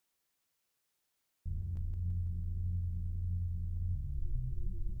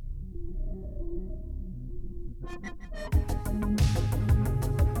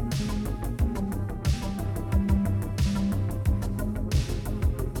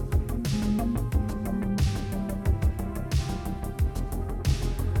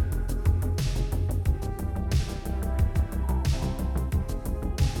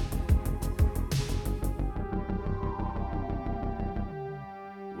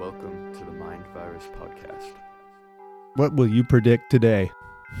Welcome to the Mind Virus Podcast. What will you predict today?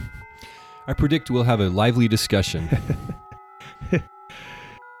 I predict we'll have a lively discussion.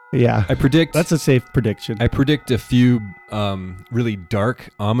 Yeah, I predict that's a safe prediction. I predict a few really dark,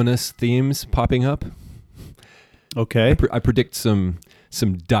 ominous themes popping up. Okay. I predict some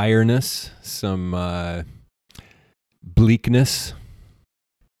direness, some bleakness.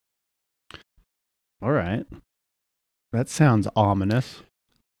 All right. That sounds ominous.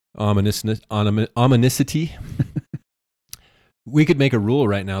 Ominosity. We could make a rule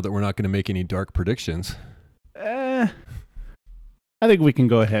right now that we're not going to make any dark predictions. I think we can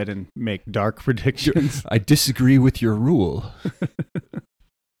go ahead and make dark predictions. I disagree with your rule.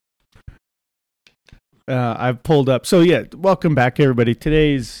 I've pulled up. So yeah, welcome back everybody.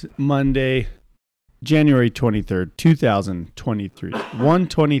 Today's Monday, January 23rd, 2023.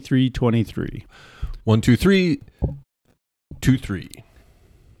 1/23/23. 1, 2, 3, 2, 3.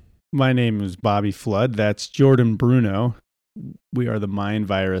 My name is Bobby Flood. That's Jordan Bruno. We are the Mind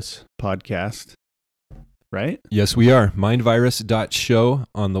Virus Podcast. Right? Yes, we are. Mindvirus.show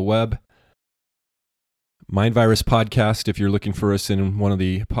on the web. Mindvirus Podcast if you're looking for us in one of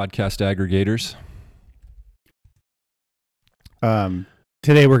the podcast aggregators.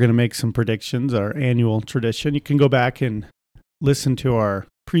 Today we're going to make some predictions, our annual tradition. You can go back and listen to our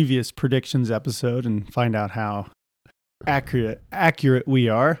previous predictions episode and find out how accurate we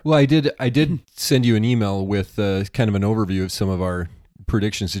are. Well, I did send you an email with kind of an overview of some of our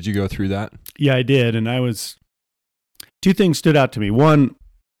predictions. Did you go through that? Yeah, I did. And two things stood out to me. One,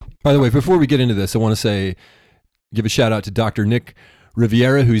 by the way, before we get into this, I want to give a shout out to Dr. Nick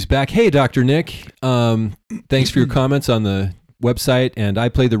Riviera, who's back. Hey, Dr. Nick. Thanks for your comments on the website and I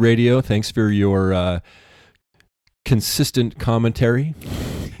Play the Radio. Thanks for your consistent commentary.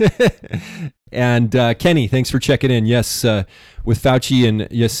 And Kenny, thanks for checking in. Yes, with Fauci and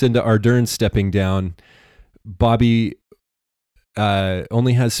Jacinda Ardern stepping down, Bobby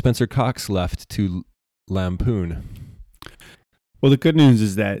only has Spencer Cox left to lampoon. Well, the good news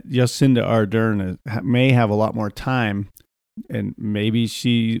is that Jacinda Ardern may have a lot more time, and maybe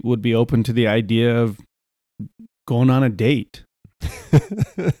she would be open to the idea of going on a date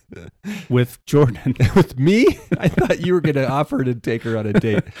with Jordan. With me? I thought you were going to offer to take her on a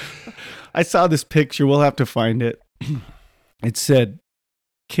date. I saw this picture. We'll have to find it. It said,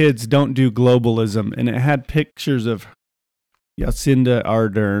 "Kids don't do globalism," and it had pictures of Jacinda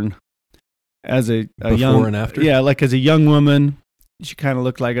Ardern as a Before young and after? Yeah, like as a young woman. She kind of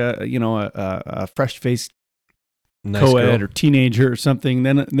looked like a fresh-faced Nice co-ed girl. or teenager or something.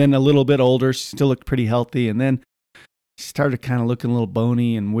 Then a little bit older, she still looked pretty healthy, and then she started kind of looking a little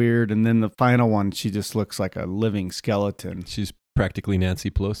bony and weird. And then the final one, she just looks like a living skeleton. She's practically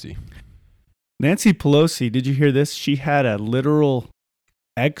Nancy Pelosi. Nancy Pelosi, did you hear this? She had a literal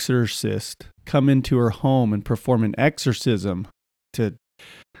exorcist come into her home and perform an exorcism to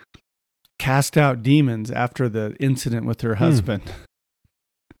cast out demons after the incident with her husband.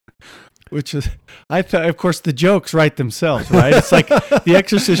 Which is, I thought, of course, the jokes write themselves, right? It's like the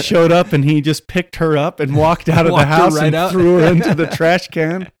exorcist showed up and he just picked her up and walked out of the house and threw her into the trash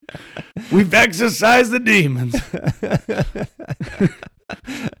can. We've exorcised the demons.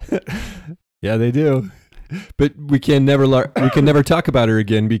 Yeah, they do. But we can never talk about her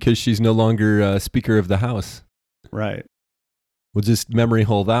again because she's no longer Speaker of the House. Right. We'll just memory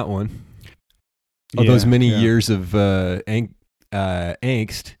hole that one. Of those many years of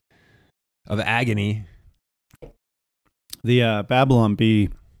angst, of agony. The Babylon Bee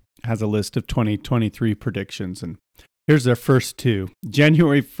has a list of 2023 predictions, and here's their first two.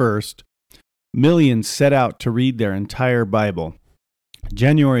 January 1st, millions set out to read their entire Bible.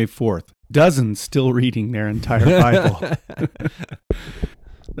 January 4th, dozens still reading their entire Bible.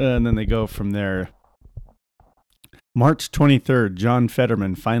 And then they go from there. March 23rd, John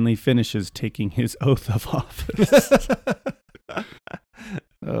Fetterman finally finishes taking his oath of office.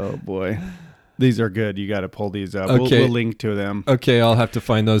 Oh, boy. These are good. You got to pull these up. Okay. We'll link to them. Okay, I'll have to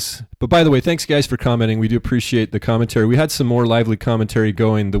find those. But by the way, thanks guys for commenting. We do appreciate the commentary. We had some more lively commentary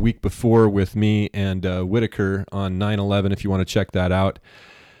going the week before with me and Whitaker on 9/11, if you want to check that out.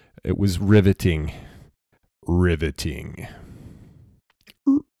 It was riveting. Riveting.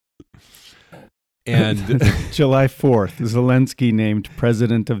 And July 4th, Zelensky named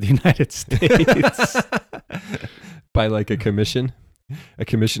president of the United States. by like a commission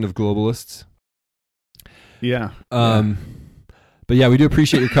of globalists. Yeah. But yeah, we do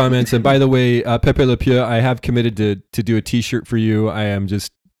appreciate your comments. And by the way, Pepe Le Pew, I have committed to do a T-shirt for you. I am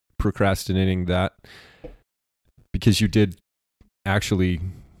just procrastinating that because you did actually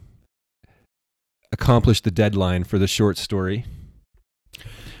accomplish the deadline for the short story,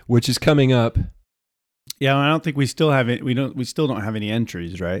 which is coming up. Yeah, I don't think we still have it. We still don't have any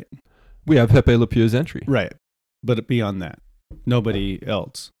entries, right? We have Pepe Le Pew's entry. Right. But beyond that, nobody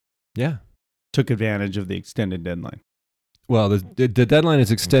else Yeah. took advantage of the extended deadline. Well, the deadline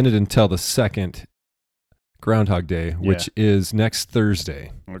is extended until the second Groundhog Day, which is next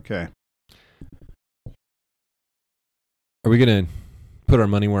Thursday. Okay. Are we going to put our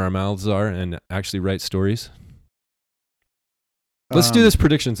money where our mouths are and actually write stories? Let's do this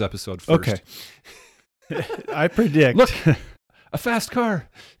predictions episode first. Okay. I predict. Look, a fast car.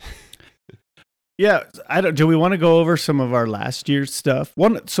 Yeah, do we want to go over some of our last year's stuff?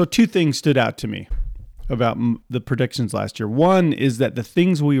 So two things stood out to me about the predictions last year. One is that the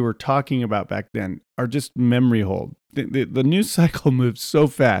things we were talking about back then are just memory hold. The news cycle moves so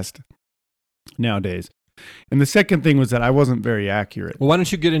fast nowadays. And the second thing was that I wasn't very accurate. Well, why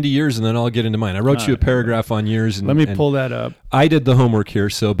don't you get into yours and then I'll get into mine. I wrote you a paragraph on yours. And, let me pull that up. I did the homework here,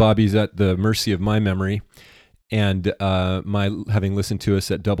 so Bobby's at the mercy of my memory and my having listened to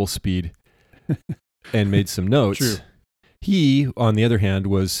us at double speed and made some notes. True. He, on the other hand,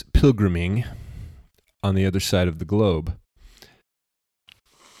 was pilgriming on the other side of the globe.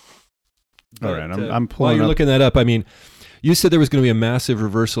 All right, I'm pulling while you're up. looking that up, I mean, you said there was going to be a massive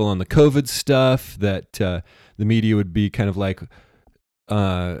reversal on the COVID stuff, that the media would be kind of like,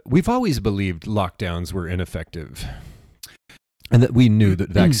 we've always believed lockdowns were ineffective and that we knew that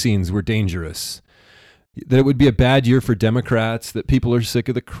vaccines were dangerous, that it would be a bad year for Democrats, that people are sick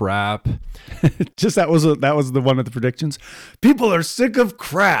of the crap. Just that was the one of the predictions. People are sick of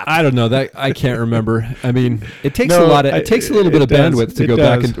crap. I don't know, that I can't remember. I mean, it takes a little bit of bandwidth to go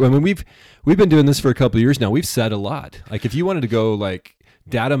back and I mean we've been doing this for a couple of years now. We've said a lot. Like if you wanted to go like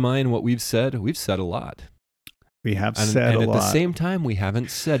data mine what we've said a lot. We have said a lot. And at the same time, we haven't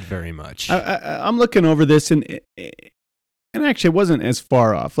said very much. I'm looking over this and actually it wasn't as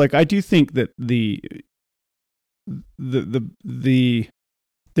far off. Like I do think that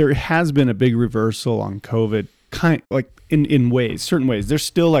there has been a big reversal on COVID, in certain ways. There's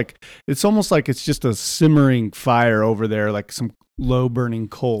still like, it's almost like it's just a simmering fire over there, like some low burning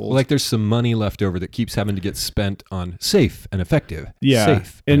coals. Well, like there's some money left over that keeps having to get spent on safe and effective. Yeah.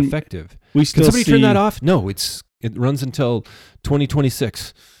 Safe and effective. We still Can somebody turn that off? No, it runs until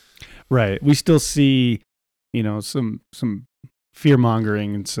 2026. Right. We still see, some fear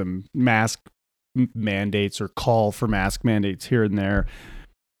mongering and some mask mandates or call for mask mandates here and there.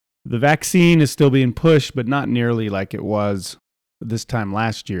 The vaccine is still being pushed, but not nearly like it was this time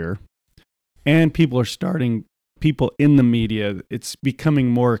last year. And people in the media, it's becoming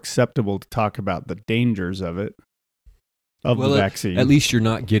more acceptable to talk about the dangers of it, the vaccine. At least you're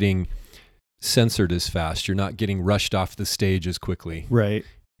not getting censored as fast. You're not getting rushed off the stage as quickly. Right.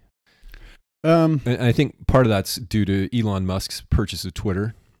 And I think part of that's due to Elon Musk's purchase of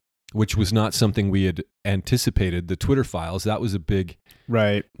Twitter, which was not something we had anticipated. The Twitter files, that was a big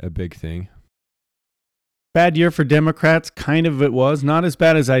thing. Bad year for Democrats, kind of it was. Not as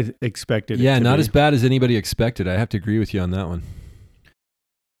bad as I expected it to not be. as bad as anybody expected. I have to agree with you on that one.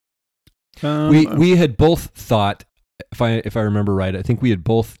 We had both thought, if I remember right, I think we had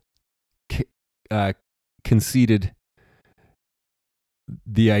both conceded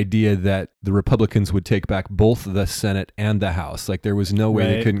the idea that the Republicans would take back both the Senate and the House. Like there was no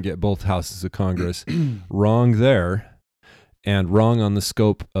way they couldn't get both houses of Congress. Wrong there, and wrong on the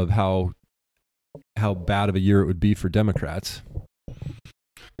scope of how bad of a year it would be for Democrats.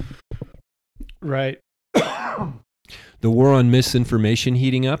 Right. The war on misinformation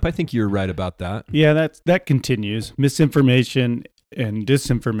heating up. I think you're right about that. Yeah, that continues. Misinformation and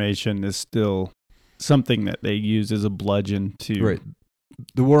disinformation is still something that they use as a bludgeon to right.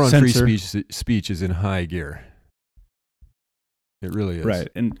 The war on censor. free speech is in high gear. It really is. Right.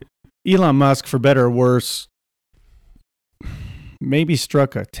 And Elon Musk, for better or worse, maybe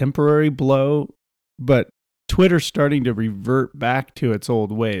struck a temporary blow, but Twitter's starting to revert back to its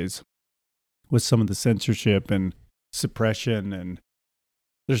old ways with some of the censorship and suppression, and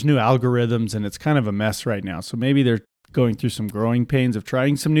there's new algorithms, and it's kind of a mess right now. So maybe they're going through some growing pains of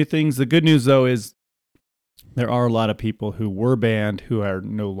trying some new things. The good news, though, is there are a lot of people who were banned who are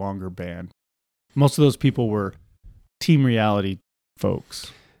no longer banned. Most of those people were Team Reality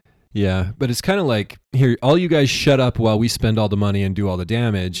folks. Yeah, but it's kind of like, here, all you guys shut up while we spend all the money and do all the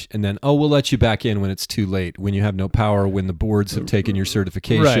damage, and then, we'll let you back in when it's too late, when you have no power, when the boards have taken your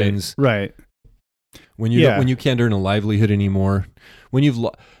certifications. Right. When you can't earn a livelihood anymore. When you've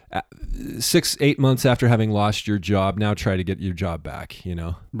 6-8 months after having lost your job, now try to get your job back,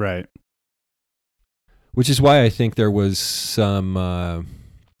 Right. Which is why I think there was some...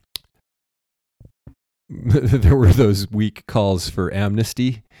 there were those weak calls for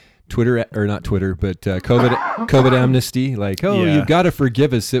amnesty. Twitter, or not Twitter, but COVID amnesty. Like, you've got to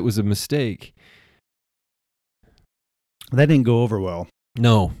forgive us. It was a mistake. That didn't go over well.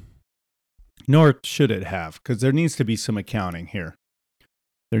 No. Nor should it have, because there needs to be some accounting here.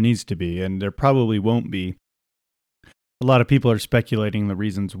 There needs to be, and there probably won't be. A lot of people are speculating the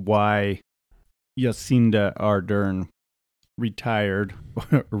reasons why Jacinda Ardern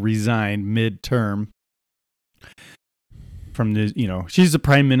resigned midterm. From the, she's the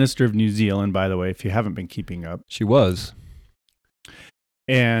Prime Minister of New Zealand, by the way, if you haven't been keeping up. She was.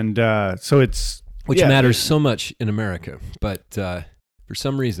 And so it's... Which matters so much in America, but for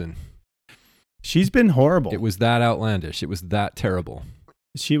some reason... She's been horrible. It was that outlandish. It was that terrible.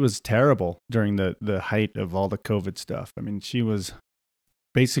 She was terrible during the height of all the COVID stuff. I mean, she was...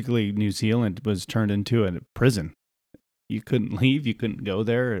 Basically, New Zealand was turned into a prison. You couldn't leave. You couldn't go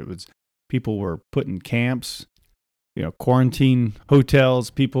there. It was... People were put in camps. Quarantine hotels,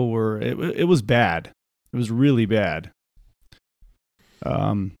 people were, it was bad. It was really bad.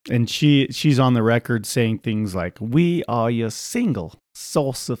 And she's on the record saying things like, "We are your single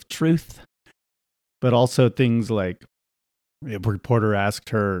source of truth." But also things like, a reporter asked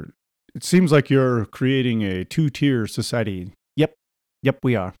her, "It seems like you're creating a 2-tier society." Yep,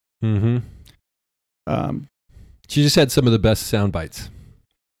 we are. Mm-hmm. She just had some of the best sound bites.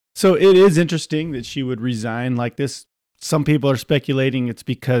 So it is interesting that she would resign like this. Some people are speculating it's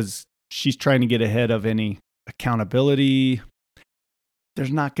because she's trying to get ahead of any accountability.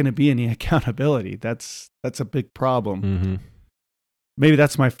 There's not going to be any accountability. That's a big problem. Mm-hmm. Maybe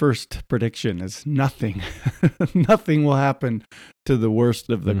that's my first prediction is nothing. Nothing will happen to the worst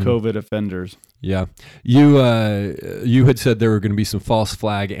of the COVID offenders. Yeah. You had said there were going to be some false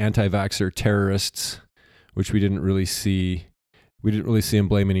flag anti-vaxxer terrorists, which we didn't really see. We didn't really see him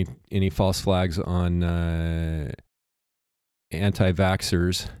blame any false flags on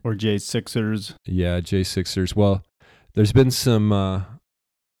anti-vaxxers. Or J6ers. Yeah, J6ers. Well, there's been some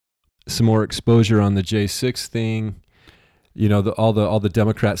more exposure on the J6 thing. All the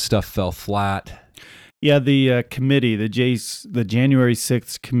Democrat stuff fell flat. Yeah, the committee, the January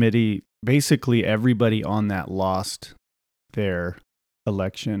 6th committee, basically everybody on that lost their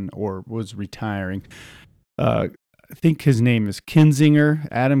election or was retiring. I think his name is Kinzinger,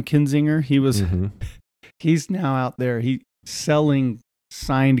 Adam Kinzinger. He's now out there. He's selling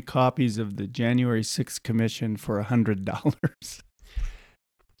signed copies of the January 6th Commission for $100.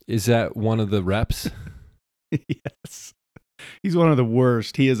 Is that one of the reps? Yes. He's one of the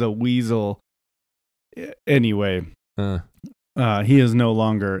worst. He is a weasel. Anyway, he is no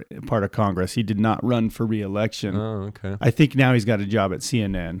longer part of Congress. He did not run for re-election. Oh, okay. I think now he's got a job at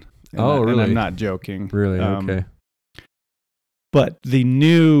CNN. Really? And I'm not joking. Really? Okay. But the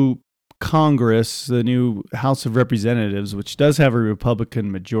new Congress, the new House of Representatives, which does have a Republican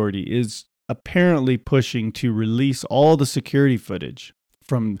majority, is apparently pushing to release all the security footage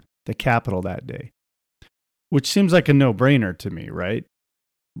from the Capitol that day, which seems like a no-brainer to me, right?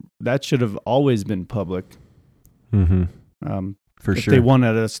 That should have always been public. Mm-hmm. For if sure. they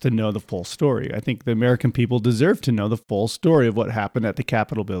wanted us to know the full story. I think the American people deserve to know the full story of what happened at the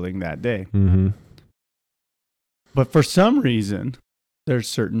Capitol building that day. Mm-hmm. But for some reason, there's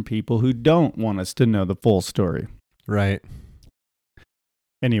certain people who don't want us to know the full story. Right.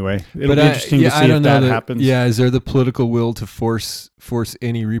 Anyway, it'll be interesting to see if that happens. Yeah, is there the political will to force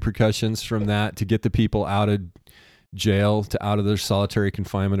any repercussions from that to get the people out of jail, out of their solitary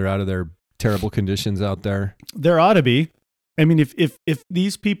confinement or out of their terrible conditions out there? There ought to be. I mean, if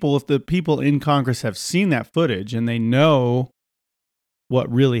the people in Congress have seen that footage and they know what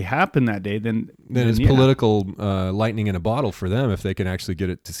really happened that day, then it's political lightning in a bottle for them if they can actually get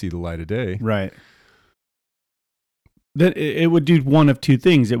it to see the light of day. Right. Then it would do one of two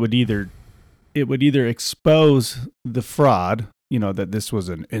things. It would either expose the fraud, that this was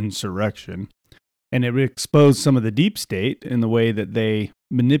an insurrection, and it would expose some of the deep state in the way that they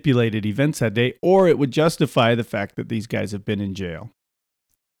manipulated events that day, or it would justify the fact that these guys have been in jail.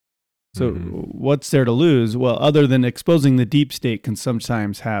 So what's there to lose? Well, other than exposing the deep state can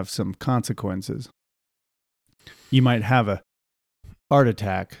sometimes have some consequences. You might have a heart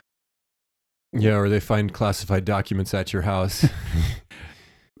attack. Yeah, or they find classified documents at your house.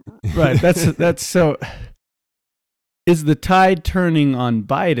 Right. That's so. Is the tide turning on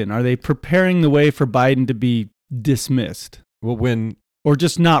Biden? Are they preparing the way for Biden to be dismissed? Well, when or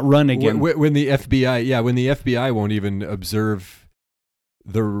just not run again? When the FBI won't even observe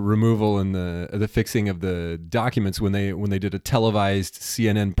the removal and the fixing of the documents when they did a televised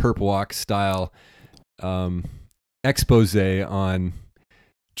CNN perp walk style expose on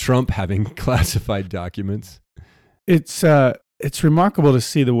Trump having classified documents. It's remarkable to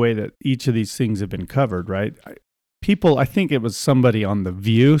see the way that each of these things have been covered, right? People, I think it was somebody on The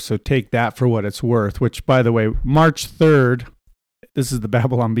View, so take that for what it's worth, which, by the way, March 3rd, this is the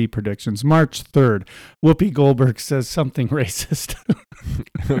Babylon Bee predictions, March 3rd, Whoopi Goldberg says something racist.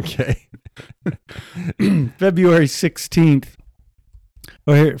 Okay. February 16th,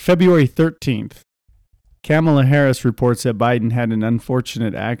 February 13th, Kamala Harris reports that Biden had an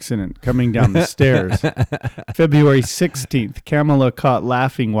unfortunate accident coming down the stairs. February 16th, Kamala caught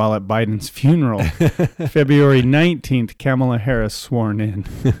laughing while at Biden's funeral. February 19th, Kamala Harris sworn in.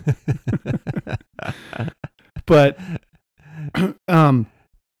 But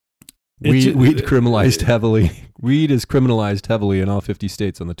weed criminalized heavily. Weed is criminalized heavily in all 50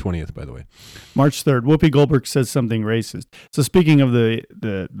 states on the 20th, by the way. March 3rd, Whoopi Goldberg says something racist. So speaking of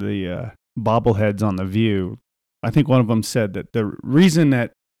the bobbleheads on The View, I think one of them said that the reason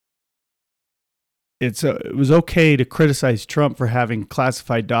that it was okay to criticize Trump for having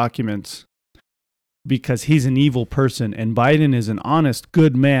classified documents because he's an evil person and Biden is an honest,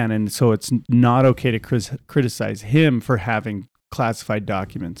 good man, and so it's not okay to criticize him for having classified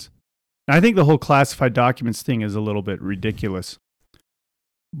documents. And I think the whole classified documents thing is a little bit ridiculous.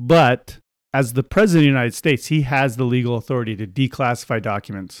 But as the president of the United States, he has the legal authority to declassify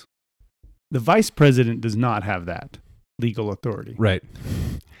documents. The vice president does not have that legal authority. Right.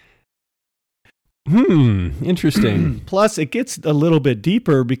 Interesting. Plus, it gets a little bit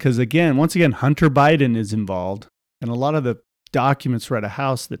deeper because, once again, Hunter Biden is involved. And a lot of the documents were at a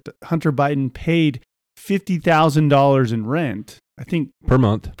house that Hunter Biden paid $50,000 in rent, I think. Per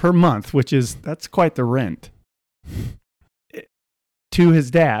month, that's quite the rent. To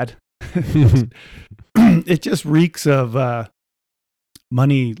his dad. It just reeks of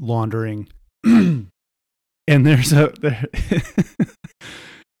money laundering. And it's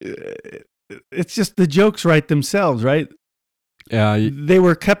just the jokes write themselves, right? They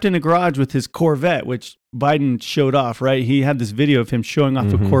were kept in a garage with his Corvette, which Biden showed off, right? He had this video of him showing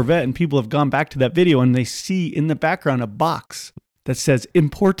off a Corvette, and people have gone back to that video and they see in the background a box that says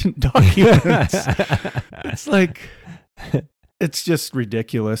important documents. It's like, it's just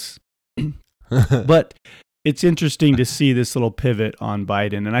ridiculous. But it's interesting to see this little pivot on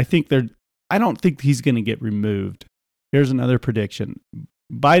Biden. And I don't think he's going to get removed. Here's another prediction.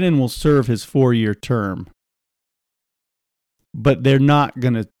 Biden will serve his 4-year term, but they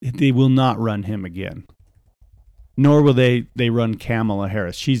will not run him again. Nor will they run Kamala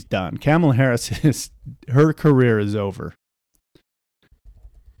Harris. She's done. Kamala Harris, her career is over.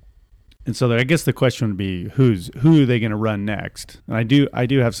 And so I guess the question would be, who are they going to run next? And I do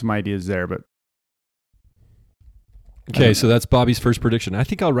have some ideas there, but. Okay, so that's Bobby's first prediction. I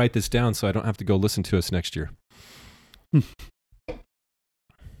think I'll write this down so I don't have to go listen to us next year.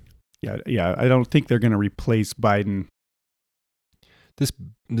 Yeah. I don't think they're going to replace Biden.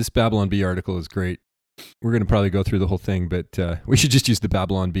 This Babylon Bee article is great. We're going to probably go through the whole thing, but we should just use the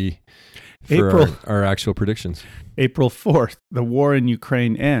Babylon Bee for our actual predictions. April 4th, the war in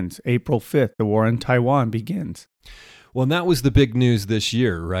Ukraine ends. April 5th, the war in Taiwan begins. Well, and that was the big news this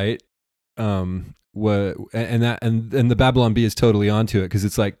year, right? And the Babylon Bee is totally onto it because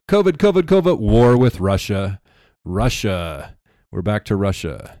it's like COVID, war with Russia. We're back to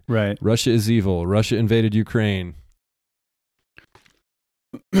Russia. Right. Russia is evil. Russia invaded Ukraine.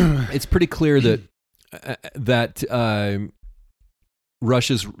 It's pretty clear that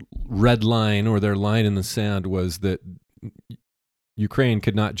Russia's red line or their line in the sand was that Ukraine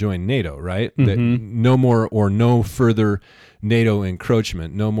could not join NATO, right? Mm-hmm. That no more or no further NATO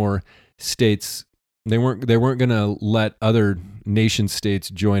encroachment, no more states. They weren't going to let other nation states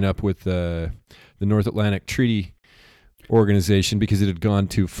join up with the North Atlantic Treaty Organization because it had gone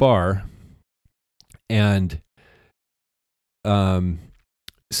too far. And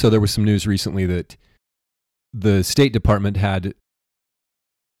so there was some news recently that the State Department had,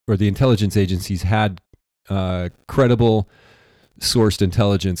 or the intelligence agencies had, credible sourced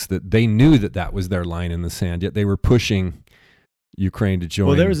intelligence that they knew that was their line in the sand, yet they were pushing Ukraine to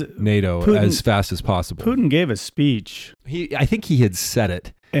join NATO as fast as possible. Putin gave a speech. I think he had said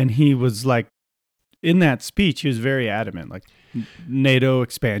it. And he was like, in that speech, he was very adamant, like NATO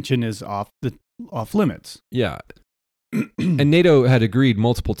expansion is off limits. Yeah. And NATO had agreed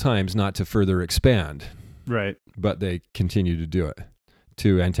multiple times not to further expand, Right. but they continue to do it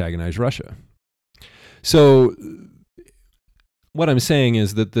to antagonize Russia. So what I'm saying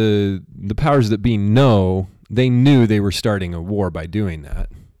is that the powers that be they knew they were starting a war by doing that.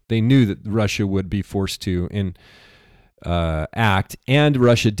 They knew that Russia would be forced to act, and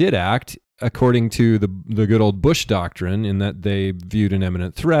Russia did act according to the good old Bush doctrine, in that they viewed an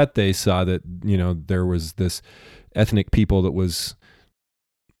imminent threat. They saw that, there was this ethnic people that was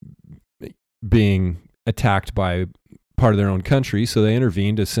being attacked by part of their own country, so they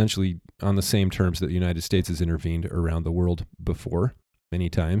intervened essentially on the same terms that the United States has intervened around the world before many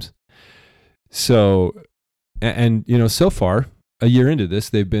times. So, and so far, a year into this,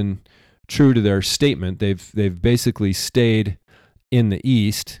 they've been true to their statement. They've basically stayed in the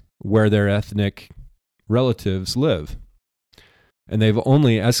East where their ethnic relatives live, and they've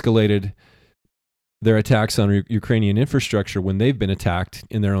only escalated their attacks on Ukrainian infrastructure when they've been attacked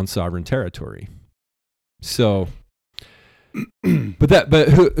in their own sovereign territory. So, but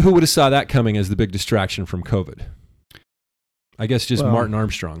who would have saw that coming as the big distraction from COVID? I guess just Martin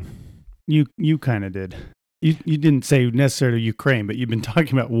Armstrong. You kind of did. You didn't say necessarily Ukraine, but you've been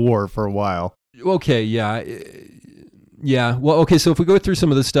talking about war for a while. Okay, yeah. Well, okay. So if we go through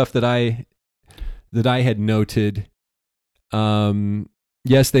some of the stuff that I had noted,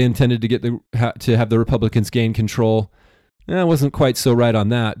 yes, they intended to to have the Republicans gain control. I wasn't quite so right on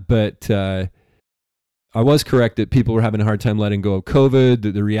that, but I was correct that people were having a hard time letting go of COVID,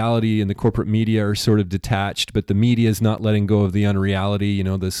 that the reality and the corporate media are sort of detached, but the media is not letting go of the unreality.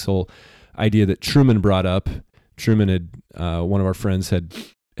 This whole idea that Truman brought up. Truman had, one of our friends had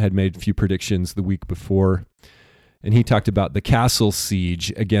made a few predictions the week before, and he talked about the castle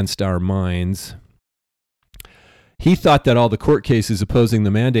siege against our minds. He thought that all the court cases opposing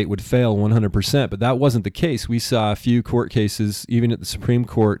the mandate would fail 100%, but that wasn't the case. We saw a few court cases, even at the Supreme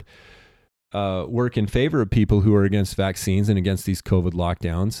Court, work in favor of people who are against vaccines and against these COVID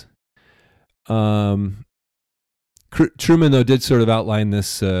lockdowns. Truman, though, did sort of outline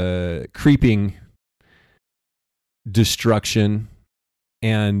this creeping destruction,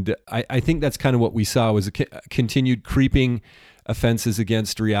 and I think that's kind of what we saw was continued creeping offenses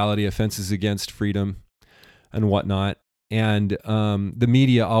against reality, offenses against freedom, and whatnot. And the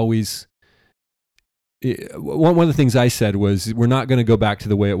media always... One of the things I said was, we're not going to go back to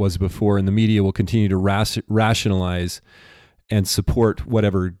the way it was before, and the media will continue to rationalize and support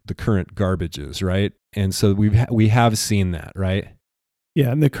whatever the current garbage is, right? And so we have seen that, right?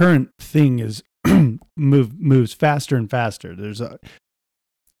 Yeah, and the current thing is moves faster and faster.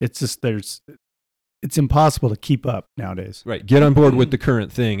 It's impossible to keep up nowadays. Right. Get on board with the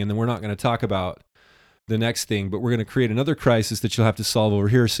current thing, and then we're not going to talk about the next thing, but we're going to create another crisis that you'll have to solve over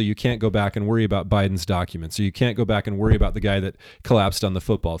here, so you can't go back and worry about Biden's documents, or you can't go back and worry about the guy that collapsed on the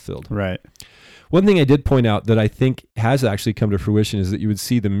football field. Right. One thing I did point out that I think has actually come to fruition is that you would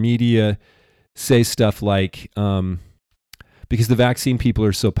see the media say stuff like, because the vaccine people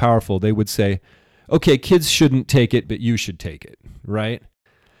are so powerful, they would say, okay, kids shouldn't take it, but you should take it, right?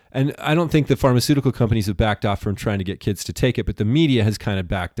 And I don't think the pharmaceutical companies have backed off from trying to get kids to take it, but the media has kind of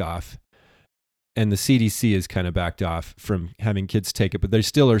backed off. And the CDC has kind of backed off from having kids take it, but they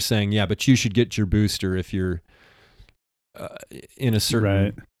still are saying, yeah, but you should get your booster if you're in a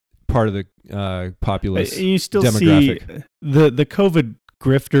certain part of the populace you still demographic. See the COVID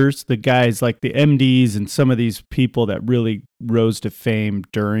grifters, the guys like the MDs and some of these people that really rose to fame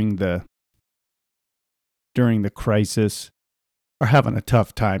during the crisis are having a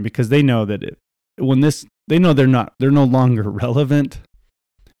tough time, because they know that they know they're no longer relevant.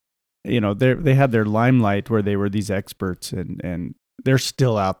 They had their limelight where they were these experts, and they're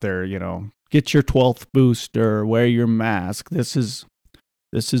still out there, get your 12th booster, wear your mask. This is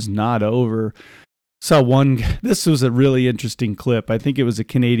not over. This was a really interesting clip. I think it was a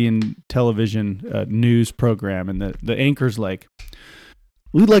Canadian television news program, and the anchor's like,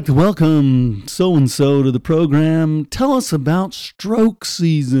 we'd like to welcome so-and-so to the program. Tell us about stroke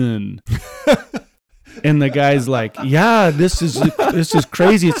season. And the guy's like, yeah, this is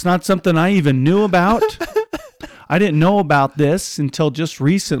crazy. It's not something I even knew about. I didn't know about this until just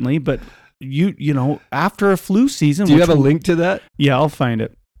recently, but after a flu season. Do you have a link to that? Yeah, I'll find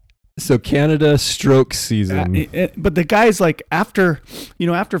it. So Canada stroke season. But the guy's like, after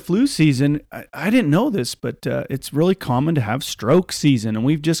flu season, I didn't know this, but it's really common to have stroke season, and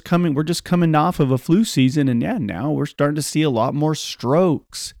we're just coming off of a flu season, and yeah, now we're starting to see a lot more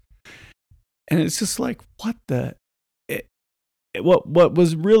strokes. And it's just like, what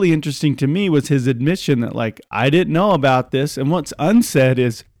was really interesting to me was his admission that, like, I didn't know about this. And what's unsaid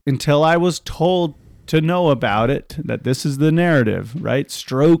is, until I was told to know about it, that this is the narrative, right?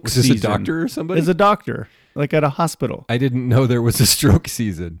 Stroke Was this season. a doctor or somebody? Is a doctor, like at a hospital. I didn't know there was a stroke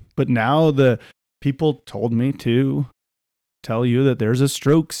season. But now the people told me to tell you that there's a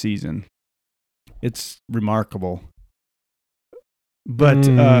stroke season. It's remarkable. But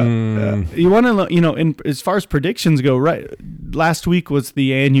you want to, as far as predictions go, right? Last week was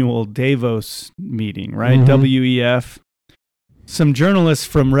the annual Davos meeting, right? WEF. Some journalists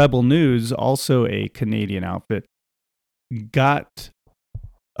from Rebel News, also a Canadian outfit, got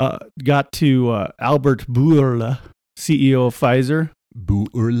to Albert Bourla, CEO of Pfizer.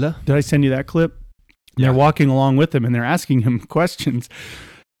 Bourla? Did I send you that clip? Yeah. They're walking along with him and they're asking him questions.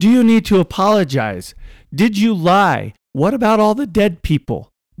 Do you need to apologize? Did you lie? What about all the dead people?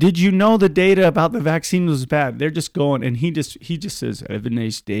 Did you know the data about the vaccine was bad? They're just going, and he just says, have a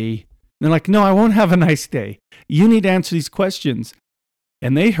nice day. And they're like, no, I won't have a nice day. You need to answer these questions.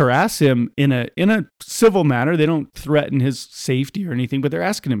 And they harass him in a civil manner. They don't threaten his safety or anything, but they're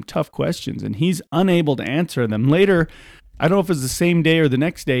asking him tough questions, and he's unable to answer them. Later, I don't know if it's the same day or the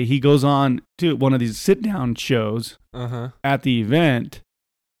next day, he goes on to one of these sit-down shows at the event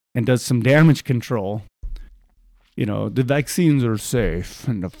and does some damage control. The vaccines are safe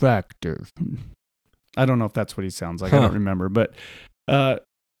and effective. I don't know if that's what he sounds like. I don't remember, but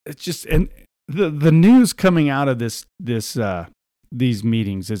it's just, and the news coming out of these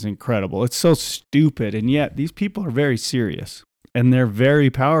meetings is incredible. It's so stupid, and yet these people are very serious and they're very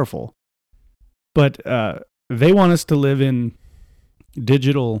powerful. But they want us to live in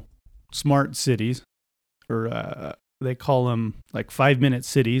digital smart cities, or they call them like 5-minute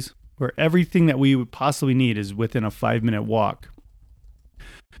cities, where everything that we would possibly need is within a 5-minute walk,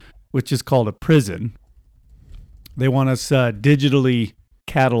 which is called a prison. They want us digitally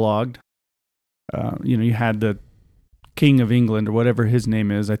cataloged. You had the King of England, or whatever his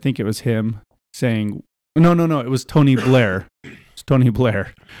name is. I think it was him saying, no, it was Tony Blair. It's Tony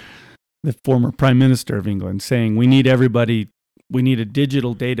Blair, the former Prime Minister of England, saying we need a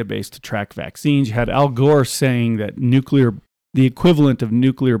digital database to track vaccines. You had Al Gore saying that the equivalent of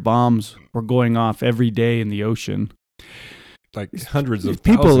nuclear bombs were going off every day in the ocean. Like hundreds of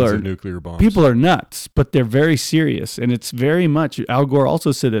thousands of nuclear bombs. People are nuts, but they're very serious. And it's very much, Al Gore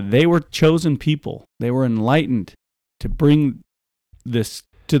also said that they were chosen people. They were enlightened to bring this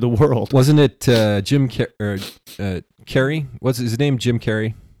to the world. Wasn't it Jim Carrey? What's his name? Jim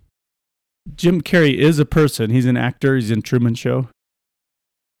Carrey? Jim Carrey is a person. He's an actor. He's in Truman Show.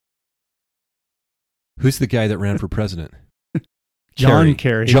 Who's the guy that ran for president? John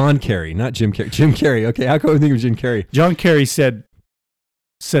Kerry. John Kerry, not Jim Carrey. Jim Carrey. Okay, how come I think of Jim Carrey? John Kerry said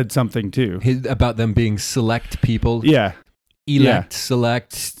something too. About them being select people. Yeah. Elect,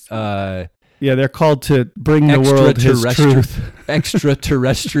 select. Yeah, they're called to bring the world his truth.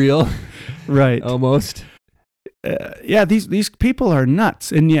 Extraterrestrial. Right. Almost. These people are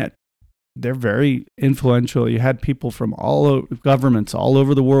nuts, and yet they're very influential. You had people from governments all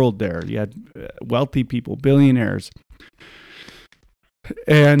over the world there. You had wealthy people, billionaires.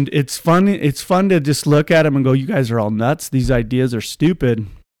 And it's fun to just look at them and go, you guys are all nuts. These ideas are stupid,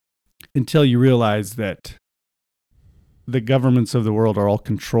 until you realize that the governments of the world are all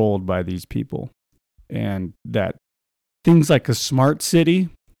controlled by these people. And that things like a smart city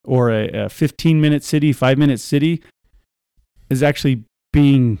or a 15-minute city, 5-minute city is actually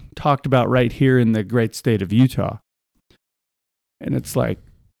being talked about right here in the great state of Utah. And it's like,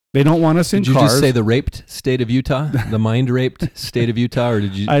 they don't want us in cars. Did you just say the raped state of Utah? The mind-raped state of Utah? Or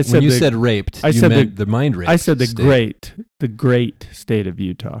did you, when you said raped, you meant the mind-raped I said the state. great state of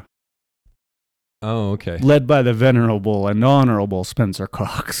Utah. Oh, okay. Led by the venerable and honorable Spencer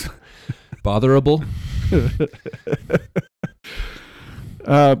Cox. Botherable?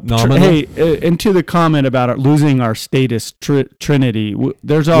 Nominal? Hey, and to the comment about losing our status trinity,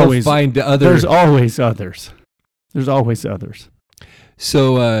 there's always others. There's always others.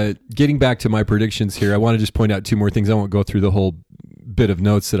 So getting back to my predictions here, I want to just point out two more things. I won't go through the whole bit of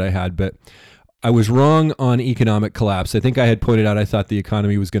notes that I had, but I was wrong on economic collapse. I think I had pointed out I thought the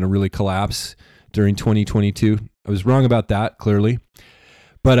economy was going to really collapse during 2022. I was wrong about that, clearly.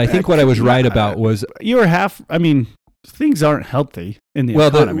 But I think what I was right about was... You were things aren't healthy in the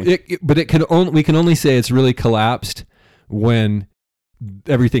economy. We can only say it's really collapsed when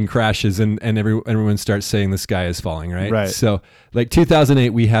everything crashes and everyone starts saying the sky is falling, right? Right. So like 2008,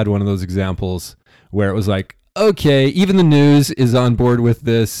 we had one of those examples where it was like, okay, even the news is on board with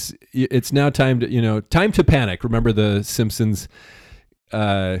this. It's now time to panic. Remember the Simpsons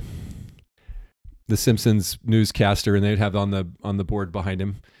newscaster, and they'd have on the board behind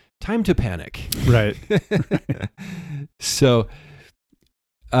him, time to panic. Right. So,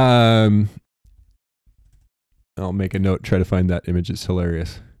 I'll make a note, try to find that image. It's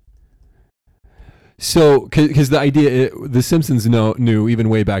hilarious. So, because the idea, the Simpsons knew even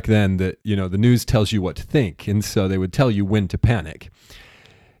way back then that, the news tells you what to think. And so they would tell you when to panic.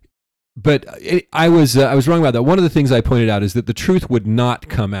 But I was wrong about that. One of the things I pointed out is that the truth would not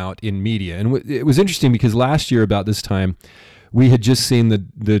come out in media. And it was interesting because last year about this time, we had just seen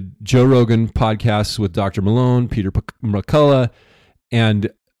the Joe Rogan podcasts with Dr. Malone, Peter McCullough,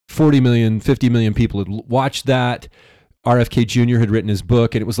 and 40 million, 50 million people had watched that. RFK Jr. had written his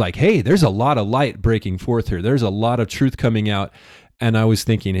book, and it was like, hey, there's a lot of light breaking forth here. There's a lot of truth coming out. And I was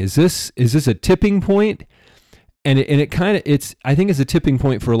thinking, is this a tipping point? And it kind of, I think it's a tipping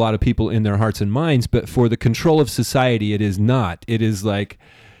point for a lot of people in their hearts and minds, but for the control of society, it is not. It is like,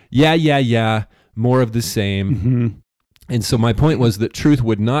 yeah, more of the same. Mm-hmm. And so my point was that truth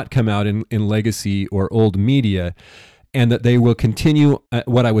would not come out in legacy or old media, and that they will continue.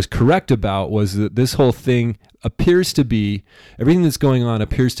 What I was correct about was that this whole thing appears to be, everything that's going on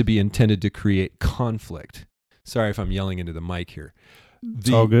appears to be intended to create conflict. Sorry if I'm yelling into the mic here.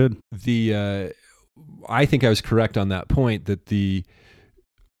 It's all good. I think I was correct on that point, that the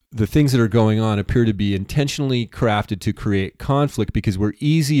things that are going on appear to be intentionally crafted to create conflict because we're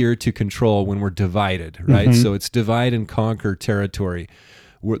easier to control when we're divided, right? Mm-hmm. So it's divide and conquer territory.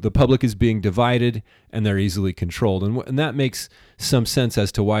 The public is being divided and they're easily controlled. And that makes some sense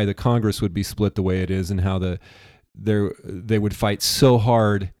as to why the Congress would be split the way it is and how they would fight so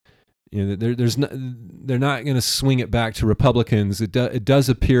hard. They're not going to swing it back to Republicans. It does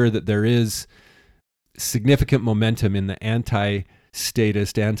appear that there is significant momentum in the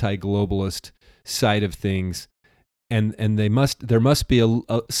anti-statist, anti-globalist side of things, and there must be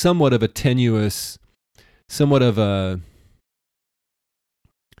a somewhat of a tenuous, somewhat of a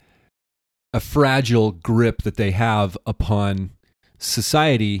fragile grip that they have upon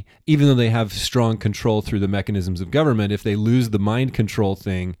society, even though they have strong control through the mechanisms of government. If they lose the mind control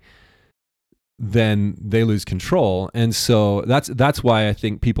thing, then they lose control. And so that's why I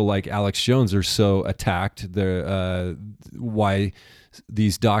think people like Alex Jones are so attacked. Why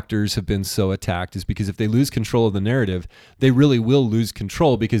these doctors have been so attacked is because if they lose control of the narrative, they really will lose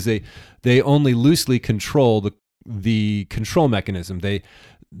control, because they only loosely control the control mechanism. They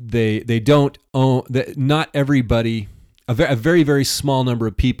don't own that. Not everybody, a very, very small number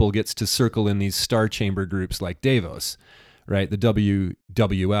of people gets to circle in these star chamber groups like Davos, right? The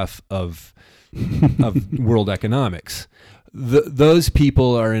WWF of world economics. Those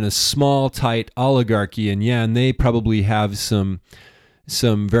people are in a small, tight oligarchy, and they probably have some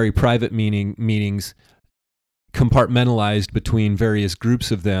very private meetings compartmentalized between various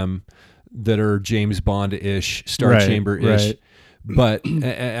groups of them that are James Bond-ish, Star Chamber-ish. Right. But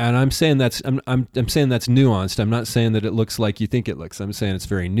and I'm saying that's nuanced. I'm not saying that it looks like you think it looks. I'm saying it's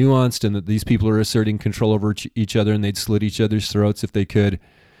very nuanced, and that these people are asserting control over each other, and they'd slit each other's throats if they could,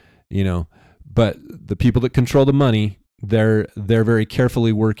 But the people that control the money, they're very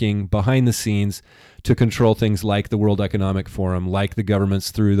carefully working behind the scenes to control things like the World Economic Forum, like the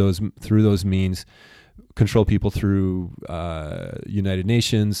governments through those means, control people through United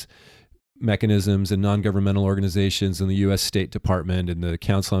Nations mechanisms and non-governmental organizations and the U.S. State Department and the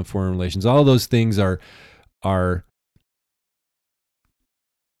Council on Foreign Relations. All of those things are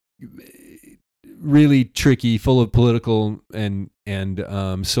really tricky, full of political and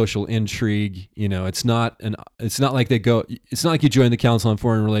social intrigue. It's not like you join the Council on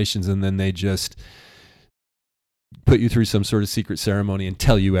Foreign Relations and then they just put you through some sort of secret ceremony and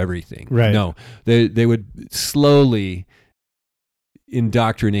tell you everything. Right. No, they would slowly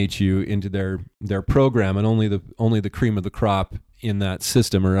indoctrinate you into their program, and only the cream of the crop in that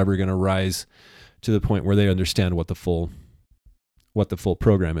system are ever going to rise to the point where they understand what the full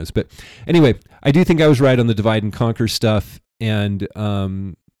program is. But anyway, I do think I was right on the divide and conquer stuff, and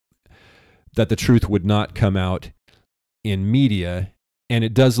that the truth would not come out in media. And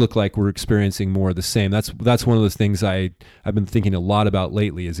it does look like we're experiencing more of the same. That's one of those things I've been thinking a lot about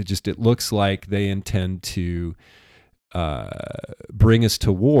lately. Is it looks like they intend to bring us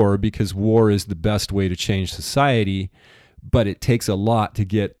to war, because war is the best way to change society, but it takes a lot to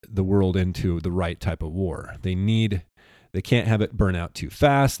get the world into the right type of war. They can't have it burn out too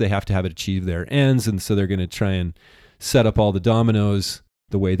fast. They have to have it achieve their ends, and so they're going to try and set up all the dominoes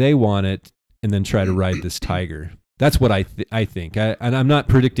the way they want it, and then try to ride this tiger. That's what I think. And I'm not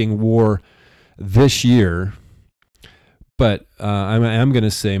predicting war this year, but I'm going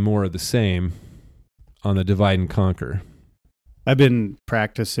to say more of the same on the divide and conquer. I've been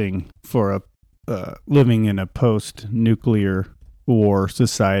practicing for living in a post-nuclear war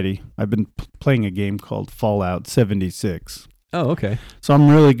society. I've been playing a game called Fallout 76. Oh, okay. So I'm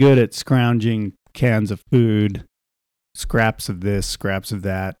really good at scrounging cans of food, scraps of this, scraps of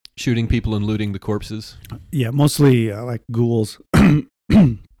that. Shooting people and looting the corpses. Yeah, mostly like ghouls.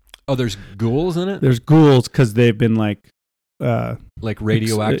 Oh, there's ghouls in it? There's ghouls because they've been like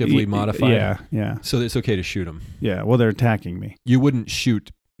radioactively modified? Yeah. So it's okay to shoot them. Yeah, well, they're attacking me. You wouldn't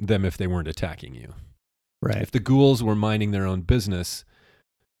shoot them if they weren't attacking you. Right. If the ghouls were minding their own business,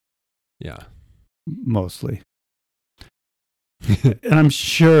 yeah. Mostly. And I'm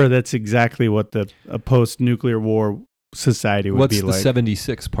sure that's exactly what a post-nuclear war society would be like. What's the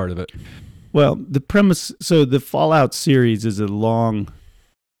 76 part of it? Well, the premise, so the Fallout series is a long,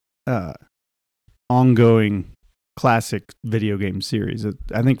 ongoing classic video game series.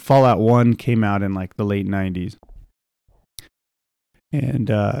 I think Fallout 1 came out in like the late 90s. And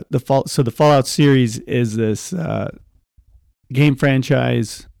the Fallout series is this game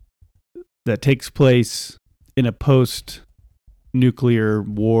franchise that takes place in a post-nuclear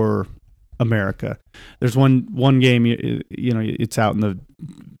war America. There's one game, you know, it's out in the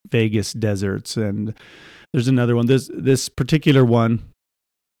Vegas deserts, and there's another one. This particular one,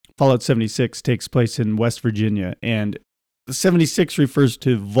 Fallout 76, takes place in West Virginia, and the 76 refers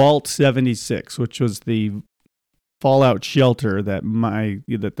to Vault 76, which was the Fallout shelter that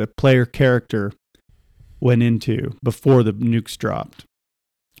the player character went into before the nukes dropped.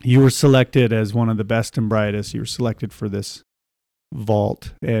 You were selected as one of the best and brightest. You were selected for this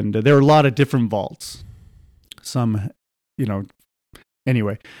vault, and there were a lot of different vaults. Some, you know,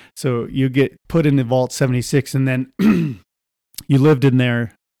 anyway. So you get put into Vault 76, and then you lived in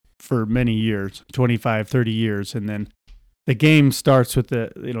there for many years, 25, 30 years, and then the game starts with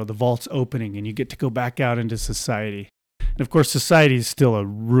the vault's opening, and you get to go back out into society. And of course, society is still a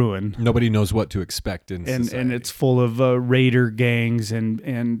ruin. Nobody knows what to expect in society. And it's full of raider gangs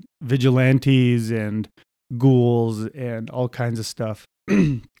and vigilantes and ghouls and all kinds of stuff.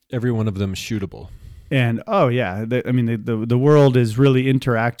 Every one of them shootable. And the world is really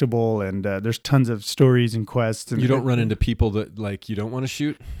interactable, and there's tons of stories and quests. And you don't run into people that like you don't want to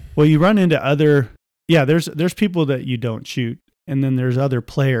shoot. Well, you run into other. Yeah, there's people that you don't shoot, and then there's other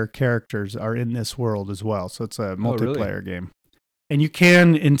player characters are in this world as well. So it's a multiplayer game, and you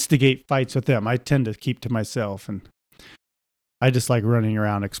can instigate fights with them. I tend to keep to myself, and I just like running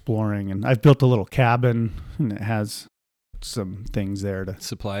around exploring. And I've built a little cabin, and it has some things there to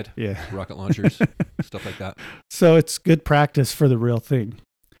supplied. Yeah, rocket launchers, stuff like that. So it's good practice for the real thing.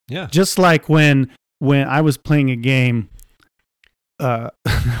 Yeah, just like when I was playing a game.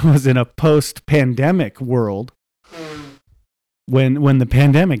 Was in a post-pandemic world when the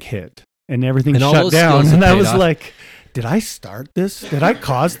pandemic hit and everything shut down, and I was like, did I start this? Did I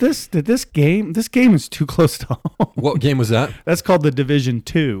cause this? Did this game is too close to home. What game was that? That's called The Division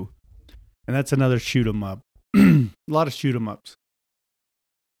 2, and that's another shoot 'em up. A lot of shoot 'em ups.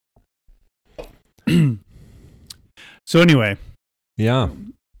 So anyway, yeah.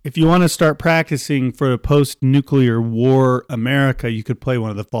 If you want to start practicing for a post-nuclear war America, you could play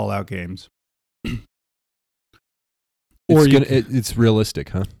one of the Fallout games. It's realistic,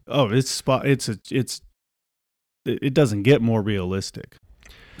 huh? Oh, it doesn't get more realistic.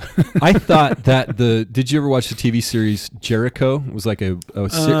 I thought that did you ever watch the TV series Jericho? It was like a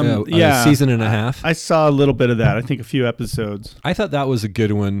season and a half. I saw a little bit of that. I think a few episodes. I thought that was a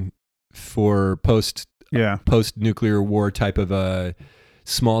good one for post-nuclear war type of a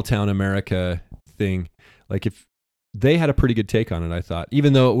small town America thing. Like if they had a pretty good take on it, I thought,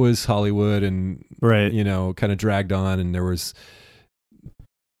 even though it was Hollywood and right, you know, kind of dragged on, and there was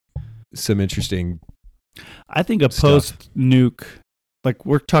some interesting. I think a post-nuke, like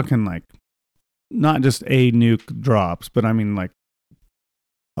we're talking like not just a nuke drops, but I mean like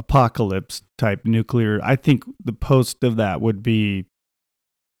apocalypse type nuclear. I think the post of that would be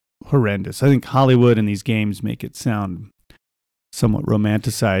horrendous. I think Hollywood and these games make it sound somewhat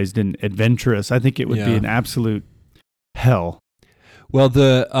romanticized and adventurous. I think it would be an absolute hell. Well,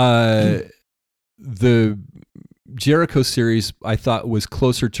 the Jericho series I thought was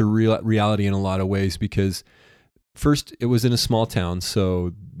closer to reality in a lot of ways, because first it was in a small town,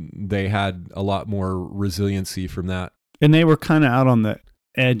 so they had a lot more resiliency from that. And they were kind of out on the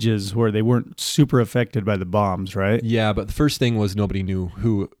edges where they weren't super affected by the bombs, right? Yeah, but the first thing was nobody knew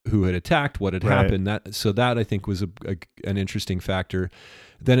who had attacked, what had happened. That I think was an interesting factor.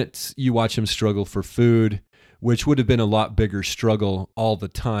 Then you watch them struggle for food, which would have been a lot bigger struggle all the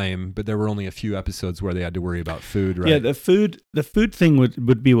time, but there were only a few episodes where they had to worry about food, right? Yeah, the food thing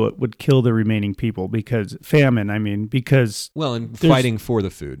would be what would kill the remaining people, because famine, and fighting for the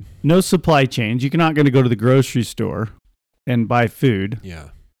food. No supply chains. You're not going to go to the grocery store and buy food. Yeah.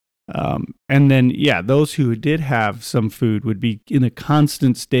 And then, those who did have some food would be in a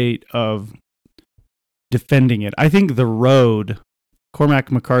constant state of defending it. I think The Road,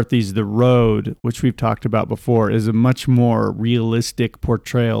 Cormac McCarthy's The Road, which we've talked about before, is a much more realistic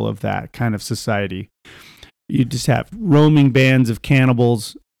portrayal of that kind of society. You just have roaming bands of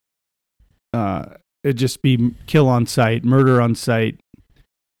cannibals. It'd just be kill on sight, murder on sight.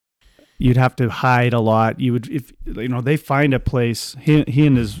 You'd have to hide a lot. You would, if they find a place. He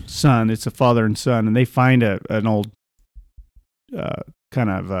and his son. It's a father and son, and they find an old kind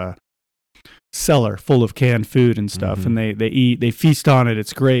of cellar full of canned food and stuff, and they eat. They feast on it.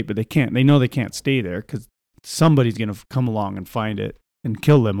 It's great, but they can't. They know they can't stay there because somebody's going to come along and find it and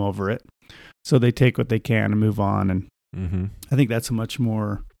kill them over it. So they take what they can and move on. And I think that's a much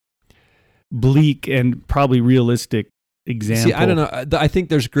more bleak and probably realistic example. See, I don't know. I think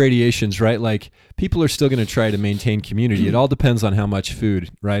there's gradations, right? Like people are still going to try to maintain community. It all depends on how much food,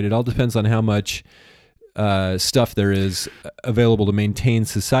 right? It all depends on how much stuff there is available to maintain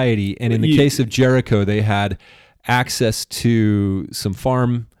society. And in the case of Jericho, they had access to some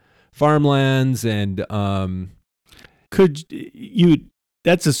farmlands and could you?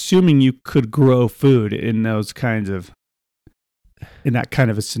 That's assuming you could grow food in that kind of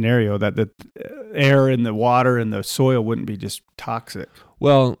a scenario, that the air and the water and the soil wouldn't be just toxic.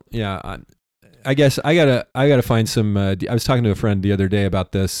 Well, yeah, I guess I gotta find some. I was talking to a friend the other day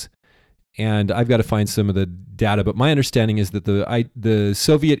about this, and I've got to find some of the data. But my understanding is that the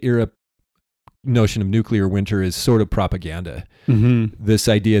Soviet era notion of nuclear winter is sort of propaganda. This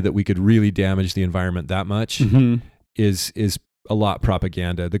idea that we could really damage the environment that much is a lot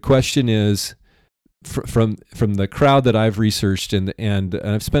propaganda. The question is, from the crowd that I've researched and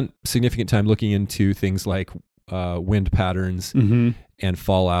I've spent significant time looking into things like wind patterns and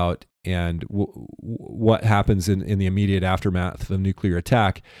fallout and what happens in the immediate aftermath of nuclear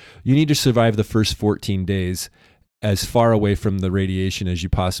attack. You need to survive the first 14 days as far away from the radiation as you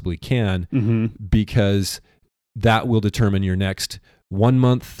possibly can, because that will determine your next 1